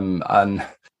 And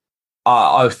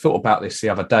I thought about this the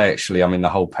other day, actually. I mean, the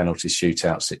whole penalty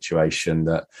shootout situation,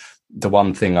 that the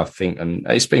one thing I think, and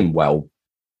it's been well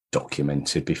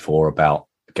documented before about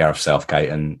Gareth Southgate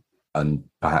and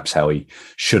perhaps how he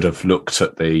should have looked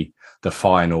at the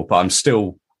final, but I'm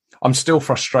still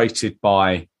frustrated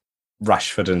by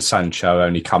Rashford and Sancho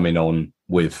only coming on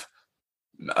with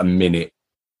a minute,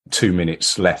 2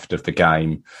 minutes left of the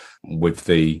game, with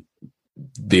the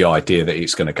idea that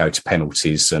it's going to go to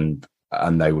penalties and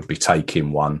they would be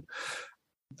taking one.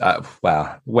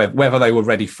 Well, whether they were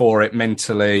ready for it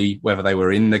mentally, whether they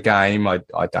were in the game, I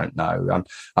don't know. And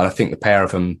I think the pair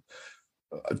of them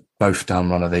both done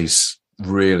one of these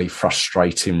really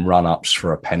frustrating run-ups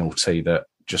for a penalty that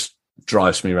just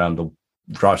drives me around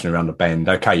the bend.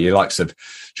 Okay, you likes of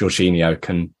Jorginho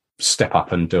can step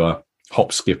up and do a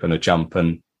hop, skip and a jump,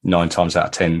 and 9 times out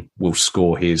of 10 will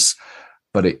score his.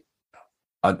 But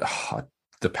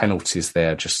the penalties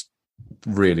there just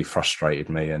really frustrated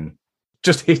me. And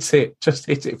just hit it.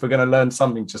 If we're going to learn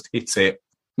something, just hit it.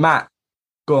 Matt,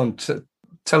 go on.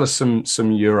 Tell us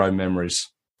some Euro memories.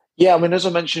 Yeah, I mean, as I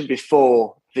mentioned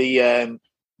before, this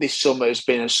summer has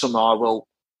been a summer I will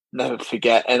never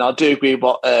forget. And I do agree with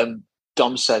what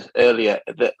Dom said earlier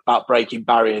about breaking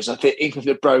barriers. I think England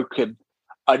have broken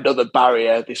another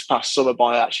barrier this past summer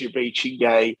by actually reaching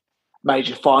a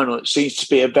major final. It seems to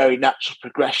be a very natural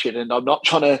progression, and I'm not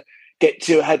trying to get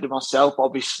too ahead of myself.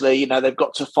 Obviously, they've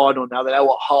got to final now. They know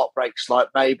what heartbreak's like.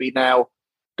 Maybe now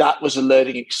that was a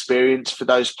learning experience for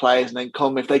those players, and then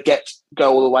if they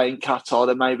go all the way in Qatar,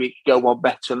 then maybe it could go one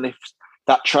better and lift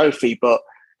that trophy. But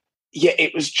yeah,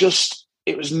 it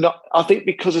was not, I think,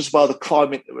 because as well the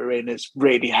climate that we're in has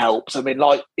really helped. I mean,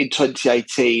 like in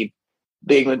 2018,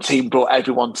 the England team brought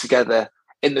everyone together.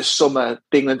 In the summer,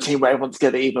 the England team brought everyone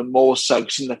together even more so,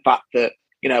 because in the fact that,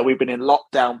 we've been in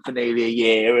lockdown for nearly a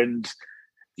year, and,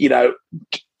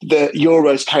 the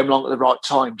Euros came along at the right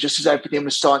time, just as everything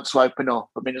was starting to open up.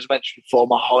 I mean, as I mentioned before,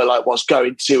 my highlight was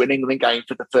going to an England game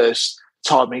for the first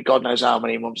time in God knows how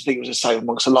many months. I think it was the same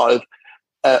amongst a lot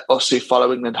of us who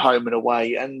follow England home and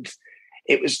away. And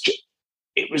it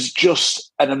was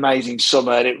just an amazing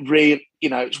summer. And it really,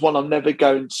 it's one I'm never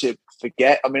going to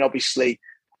forget. I mean, obviously,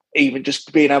 even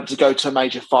just being able to go to a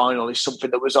major final is something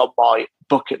that was on my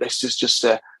bucket list as just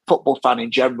a football fan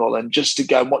in general. And just to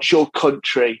go and watch your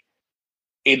country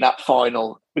in that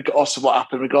final, regardless of what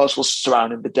happened, regardless of what's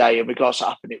surrounding the day, and regardless of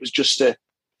what happened, it was just a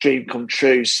dream come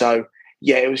true. So,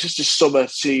 yeah, it was just a summer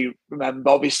to remember.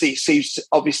 Obviously, it seems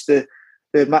the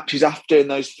matches after in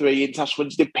those 3 international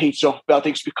wins did peter off, but I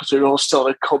think it's because we were all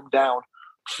starting to come down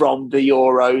from the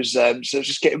Euros. So it's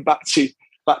just getting back to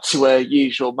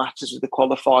usual matters with the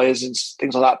qualifiers and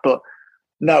things like that. But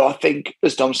no, I think,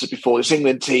 as Dom said before, this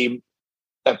England team,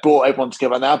 they've brought everyone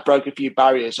together and they have broke a few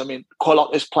barriers. I mean, quite a lot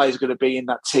of this players are going to be in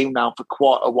that team now for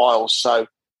quite a while. So,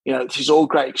 this is all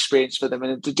great experience for them.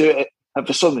 And to do it, and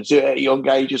for some to do it at a young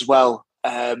age as well,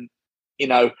 it'll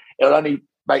only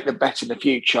make them better in the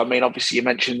future. I mean, obviously, you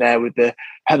mentioned there with the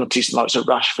penalties like so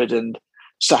Rashford and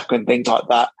Saka and things like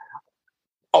that.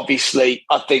 Obviously,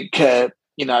 I think,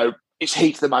 it's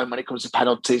heat of the moment when it comes to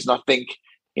penalties. And I think,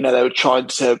 they were trying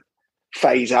to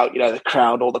phase out, the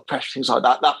crowd, all the pressure, things like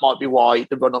that. That might be why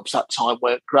the run-ups that time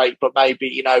weren't great. But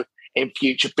maybe, in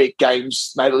future big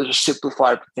games, maybe they'll just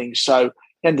simplify everything. So at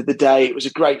the end of the day, it was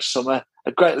a great summer,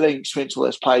 a great learning experience for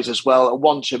those players as well, and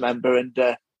one to remember. And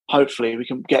hopefully we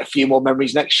can get a few more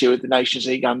memories next year with the Nations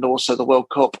League and also the World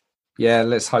Cup. Yeah,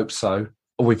 let's hope so.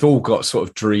 we've all got sort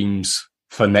of dreams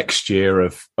for next year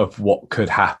of what could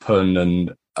happen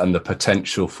and the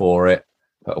potential for it.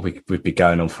 But we'd be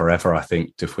going on forever, I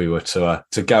think, if we were to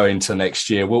go into next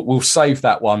year. We'll save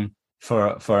that one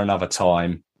for another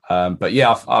time. But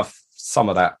yeah, I've some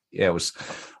of that. Yeah,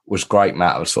 was great,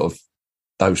 Matt. It was sort of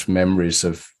those memories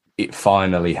of it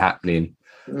finally happening.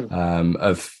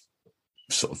 Of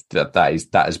sort of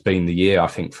that has been the year, I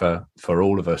think, for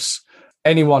all of us.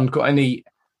 Anyone got any?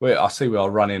 I see we are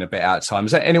running a bit out of time.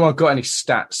 Has anyone got any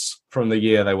stats from the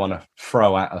year they want to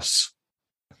throw at us?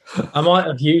 I might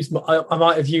have used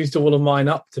all of mine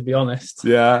up, to be honest.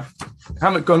 Yeah.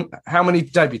 How many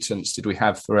debutants did we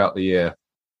have throughout the year?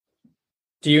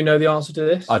 Do you know the answer to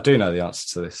this? I do know the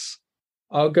answer to this.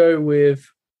 I'll go with.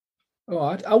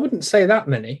 I wouldn't say that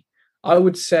many. I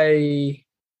would say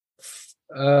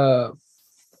 4.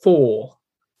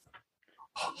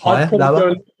 Higher, I'd probably go a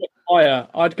little bit higher.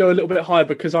 I'd go a little bit higher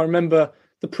because I remember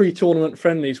the pre-tournament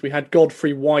friendlies. We had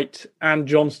Godfrey, White, and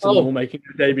Johnston all making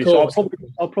their debut. So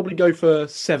I'll probably go for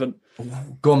 7.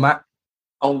 Go on, Matt.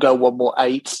 I'll go one more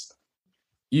 8.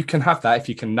 You can have that if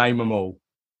you can name them all.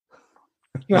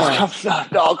 No, I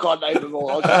can't name them all.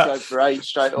 I'll just go for 8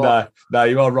 straight off. No,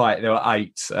 you are right. There were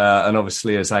 8. And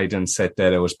obviously, as Aidan said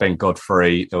there was Ben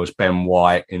Godfrey, there was Ben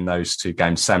White in those 2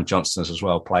 games. Sam Johnston as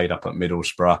well played up at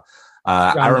Middlesbrough.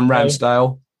 Aaron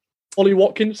Ramsdale. Ollie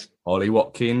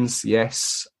Watkins,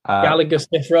 yes. Gallagher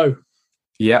Smith Rowe.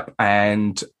 Yep,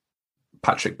 and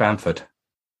Patrick Bamford.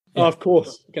 Oh, of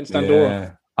course, against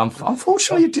Andorra. Yeah.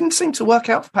 Unfortunately, it didn't seem to work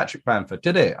out for Patrick Bamford,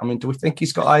 did it? I mean, do we think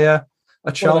he's got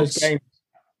a chance?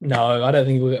 No, I don't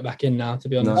think he'll get back in now, to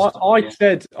be honest.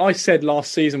 No. I said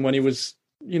last season when he was,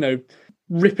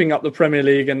 ripping up the Premier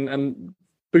League and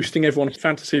boosting everyone's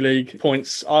fantasy league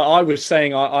points, I was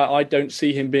saying I don't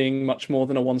see him being much more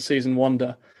than a one-season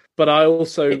wonder. But I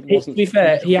also wasn't... To be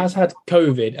fair, he has had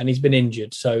COVID and he's been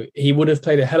injured, so he would have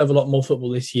played a hell of a lot more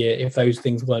football this year if those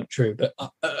things weren't true. But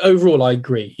overall, I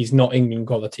agree. He's not England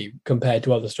quality compared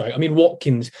to other strikers. I mean,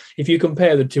 Watkins, if you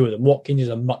compare the two of them, Watkins is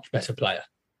a much better player.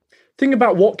 Thing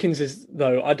about Watkins is,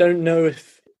 though, I don't know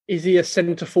is he a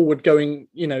centre forward going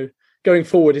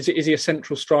forward? Is he a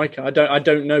central striker? I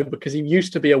don't know, because he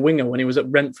used to be a winger when he was at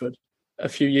Brentford a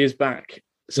few years back.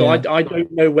 So yeah. I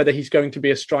don't know whether he's going to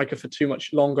be a striker for too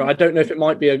much longer. I don't know if it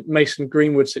might be a Mason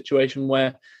Greenwood situation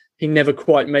where he never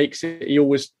quite makes it. He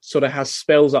always sort of has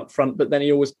spells up front, but then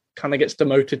he always kind of gets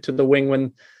demoted to the wing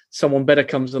when someone better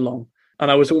comes along. And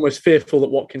I was almost fearful that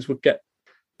Watkins would get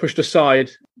pushed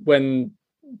aside when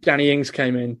Danny Ings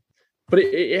came in. But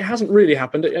it hasn't really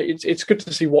happened. It's good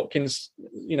to see Watkins,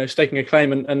 staking a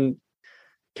claim and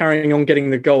carrying on getting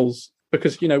the goals,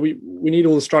 because, we need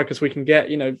all the strikers we can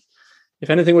get. If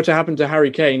anything were to happen to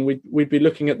Harry Kane, we'd be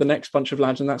looking at the next bunch of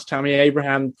lads, and that's Tammy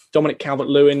Abraham, Dominic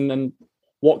Calvert-Lewin, and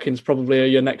Watkins probably are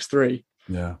your next 3.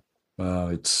 Yeah, well,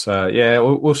 it's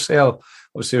we'll see how.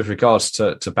 Obviously, with regards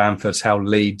to Bamford, how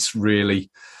Leeds really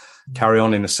carry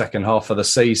on in the second half of the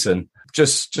season.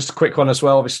 Just a quick one as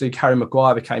well. Obviously, Harry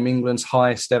Maguire became England's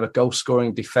highest ever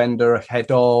goal-scoring defender, ahead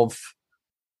of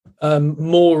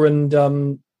Moore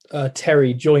and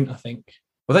Terry joint, I think.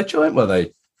 Were they joint? Were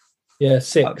they? Yeah,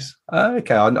 6.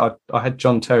 Okay, I had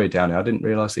John Terry down here. I didn't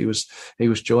realise he was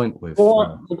joint with.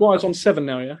 Maguire's on 7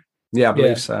 now, yeah. Yeah, I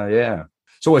believe so. Yeah,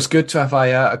 it's always good to have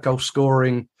a goal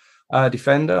scoring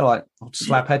defender like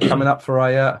Slabhead coming up for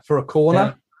a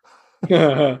corner.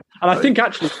 Yeah. And I think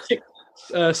actually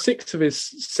 6 of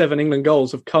his 7 England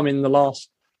goals have come in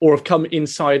have come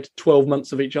inside 12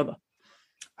 months of each other.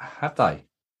 Have they?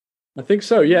 I think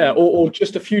so. Yeah, or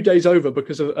just a few days over,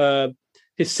 because of.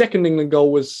 His second England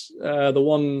goal was the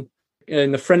one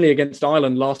in the friendly against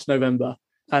Ireland last November.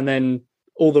 And then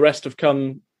all the rest have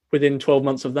come within 12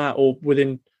 months of that, or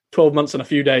within 12 months and a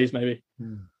few days, maybe.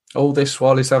 All this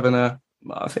while he's having I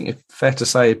think it's fair to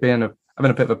say, having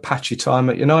a bit of a patchy time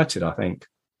at United, I think.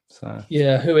 So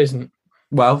yeah, who isn't?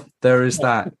 Well, there is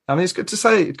that. I mean, it's good to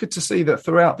see that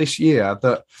throughout this year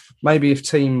that maybe if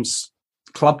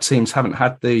club teams haven't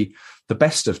had the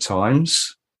best of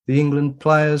times, the England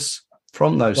players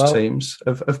from those teams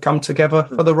have come together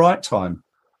for the right time.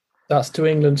 That's to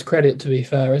England's credit, to be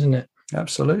fair, isn't it?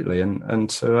 Absolutely, and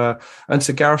to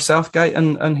Gareth Southgate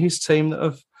and his team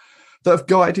that have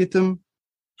guided them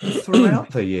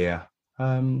throughout the year.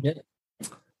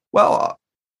 Well,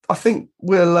 I think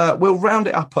we'll round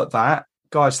it up at that,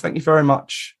 guys. Thank you very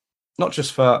much, not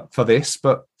just for this,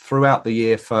 but throughout the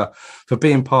year for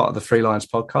being part of the Three Lions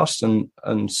podcast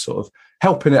and sort of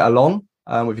helping it along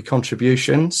with your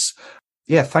contributions.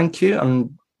 Yeah, thank you,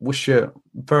 and wish you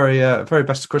very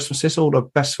best of Christmases, all the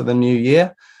best for the new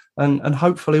year, and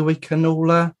hopefully we can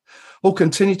all we'll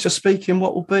continue to speak in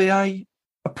what will be a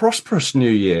prosperous new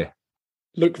year.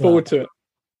 Look forward to it.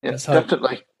 Yeah,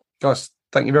 definitely. Guys,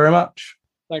 thank you very much.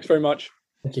 Thanks very much.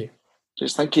 Thank you.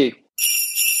 Just thank you.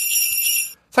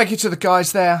 Thank you to the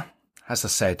guys there. As I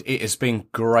said, it has been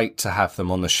great to have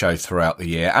them on the show throughout the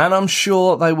year, and I'm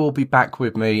sure they will be back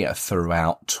with me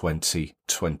throughout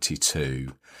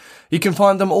 2022. You can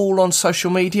find them all on social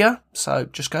media, so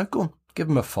just go on, give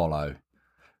them a follow.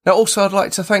 Now, also, I'd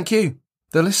like to thank you,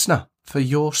 the listener, for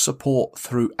your support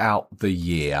throughout the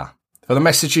year, for the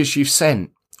messages you've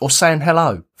sent, or saying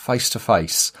hello face to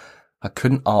face. I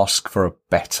couldn't ask for a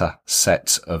better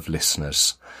set of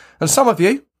listeners. And some of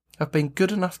you have been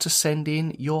good enough to send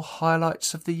in your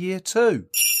highlights of the year too.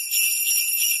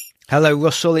 Hello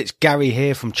Russell, it's Gary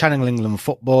here from Channel England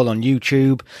Football on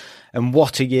YouTube, and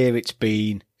what a year it's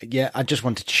been. Yeah, I just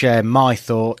wanted to share my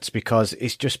thoughts because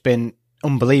it's just been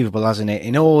unbelievable, hasn't it?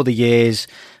 In all the years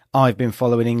I've been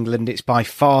following England, it's by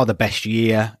far the best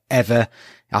year ever.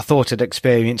 I thought I'd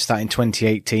experienced that in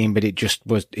 2018, but it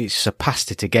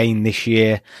surpassed it again this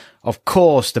year. Of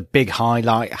course, the big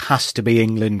highlight has to be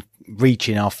England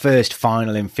reaching our first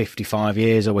final in 55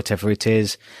 years or whatever it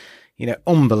is. You know,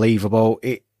 unbelievable.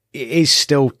 It is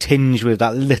still tinged with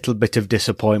that little bit of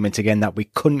disappointment again that we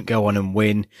couldn't go on and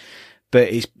win. But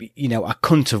it's, you know, I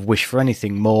couldn't have wished for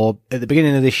anything more. At the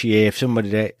beginning of this year, if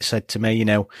somebody said to me, you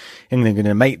know, England are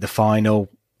going to make the final,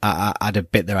 I'd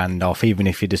have bit their hand off, even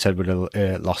if you just said we'd have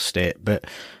lost it. But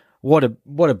what a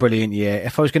brilliant year.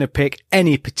 If I was going to pick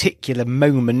any particular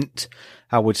moment,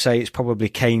 I would say it's probably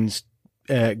Kane's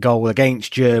goal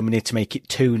against Germany to make it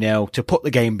 2-0, to put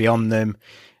the game beyond them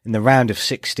in the round of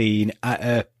 16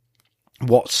 at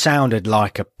what sounded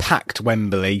like a packed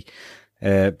Wembley.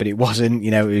 But it wasn't,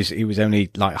 you know, it was only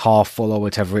like half full or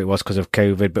whatever it was because of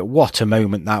COVID. But what a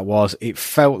moment that was. It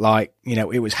felt like, you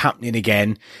know, it was happening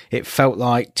again. It felt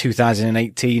like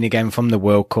 2018 again from the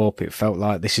World Cup. It felt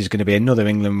like this is going to be another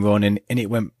England run, and it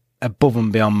went above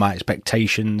and beyond my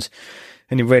expectations.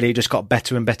 And it really just got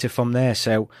better and better from there.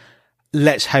 So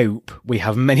let's hope we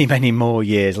have many, many more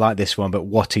years like this one. But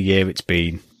what a year it's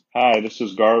been. Hi, this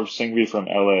is Gaurav Singhvi from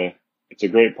LA. It's a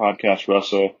great podcast,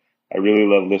 Russell. I really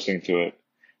love listening to it.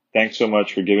 Thanks so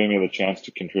much for giving me the chance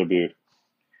to contribute.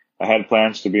 I had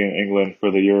plans to be in England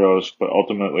for the Euros, but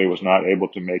ultimately was not able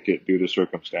to make it due to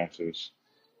circumstances.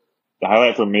 The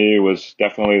highlight for me was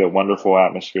definitely the wonderful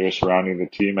atmosphere surrounding the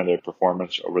team and their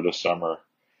performance over the summer.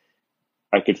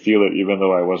 I could feel it even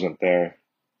though I wasn't there.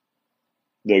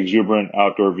 The exuberant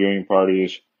outdoor viewing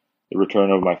parties, the return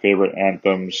of my favorite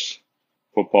anthems,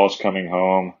 Football's Coming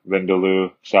Home,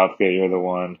 Vindaloo, Southgate You're the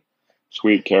One,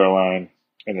 Sweet Caroline,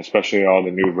 and especially all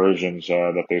the new versions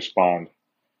that they spawned.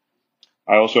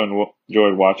 I also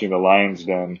enjoyed watching the Lions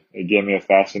Den. It gave me a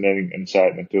fascinating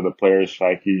insight into the players'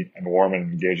 psyche and warm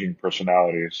and engaging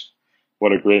personalities.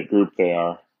 What a great group they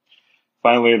are.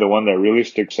 Finally, the one that really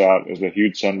sticks out is the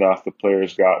huge send-off the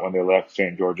players got when they left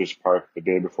St. George's Park the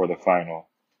day before the final.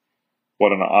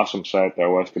 What an awesome sight that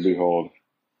was to behold.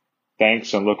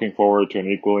 Thanks, and looking forward to an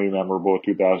equally memorable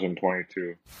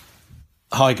 2022.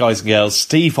 Hi guys and girls,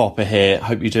 Steve Hopper here.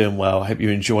 Hope you're doing well. Hope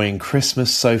you're enjoying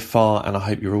Christmas so far, and I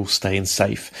hope you're all staying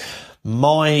safe.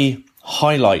 My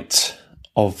highlight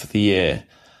of the year,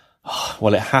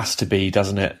 well, it has to be,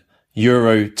 doesn't it?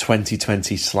 Euro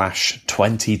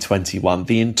 2020/2021,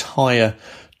 the entire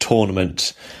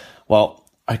tournament. Well,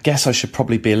 I guess I should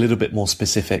probably be a little bit more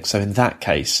specific. So in that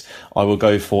case, I will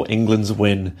go for England's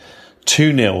win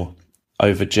 2-0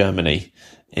 over Germany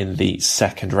in the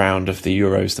second round of the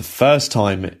Euros. The first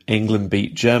time England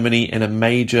beat Germany in a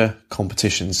major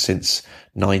competition since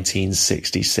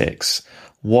 1966.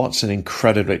 What an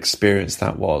incredible experience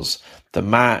that was. The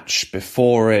match,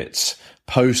 before it,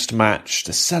 post-match,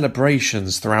 the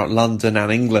celebrations throughout London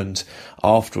and England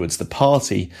afterwards. The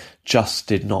party just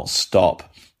did not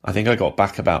stop. I think I got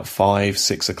back about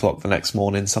 5-6 o'clock the next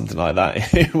morning, something like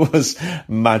that. It was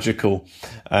magical.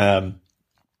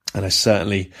 And I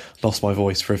certainly lost my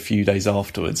voice for a few days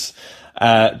afterwards.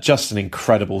 Just an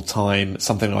incredible time,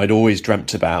 something I'd always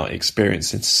dreamt about,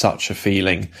 experiencing such a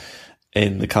feeling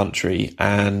in the country.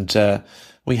 And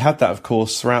we had that, of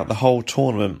course, throughout the whole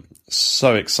tournament.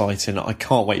 So exciting. I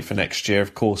can't wait for next year.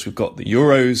 Of course, we've got the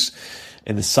Euros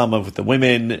in the summer with the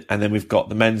women, and then we've got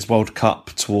the Men's World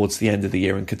Cup towards the end of the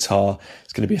year in Qatar.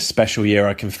 It's going to be a special year.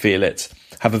 I can feel it.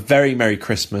 Have a very Merry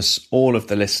Christmas, all of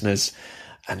the listeners.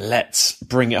 And let's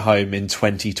bring it home in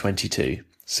 2022.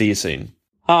 See you soon.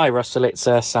 Hi, Russell. It's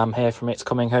Sam here from It's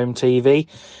Coming Home TV.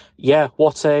 Yeah,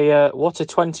 what a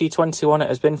 2021 it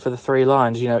has been for the Three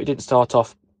Lions. You know, it didn't start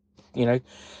off,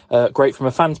 great from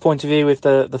a fan's point of view with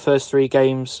the first three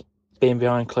games being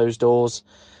behind closed doors.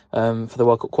 for the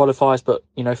World Cup qualifiers. But,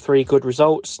 3 good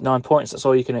results, 9 points, that's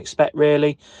all you can expect,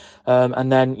 really.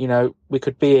 And then, we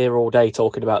could be here all day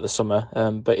talking about the summer,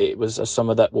 but it was a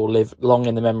summer that will live long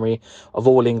in the memory of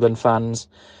all England fans.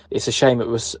 It's a shame it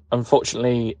was,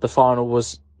 unfortunately, the final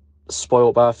was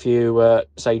spoiled by a few,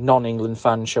 say, non-England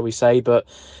fans, shall we say. But,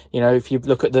 if you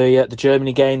look at the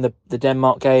Germany game, the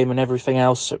Denmark game and everything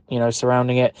else,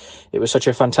 surrounding it, it was such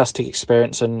a fantastic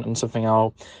experience and something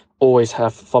I'll always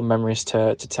have fond memories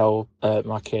to tell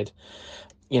my kid.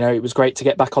 It was great to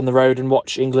get back on the road and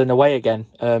watch England away again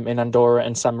in Andorra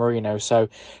and San Marino. So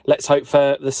let's hope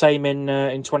for the same in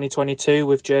 2022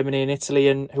 with Germany and Italy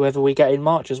and whoever we get in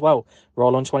March as well.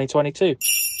 Roll on 2022.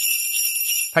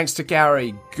 Thanks to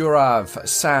Gary, Gurav,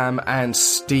 Sam and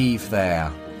Steve there.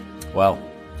 Well,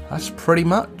 that's pretty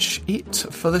much it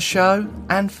for the show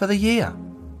and for the year.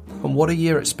 And what a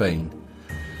year it's been.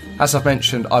 As I've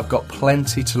mentioned, I've got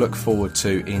plenty to look forward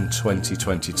to in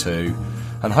 2022.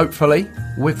 And hopefully,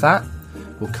 with that,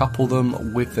 we'll couple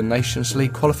them with the Nations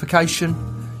League qualification,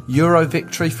 Euro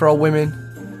victory for our women,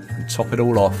 and top it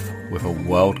all off with a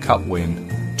World Cup win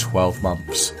 12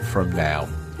 months from now.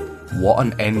 What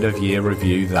an end-of-year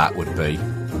review that would be.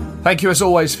 Thank you as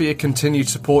always for your continued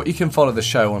support. You can follow the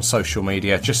show on social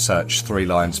media. Just search 3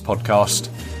 Lions Podcast.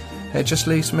 It just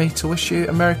leaves me to wish you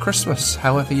a Merry Christmas,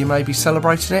 however you may be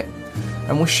celebrating it,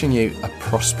 and wishing you a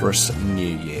prosperous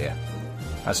new year.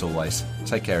 As always,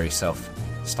 take care of yourself,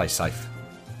 stay safe.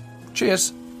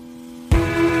 Cheers.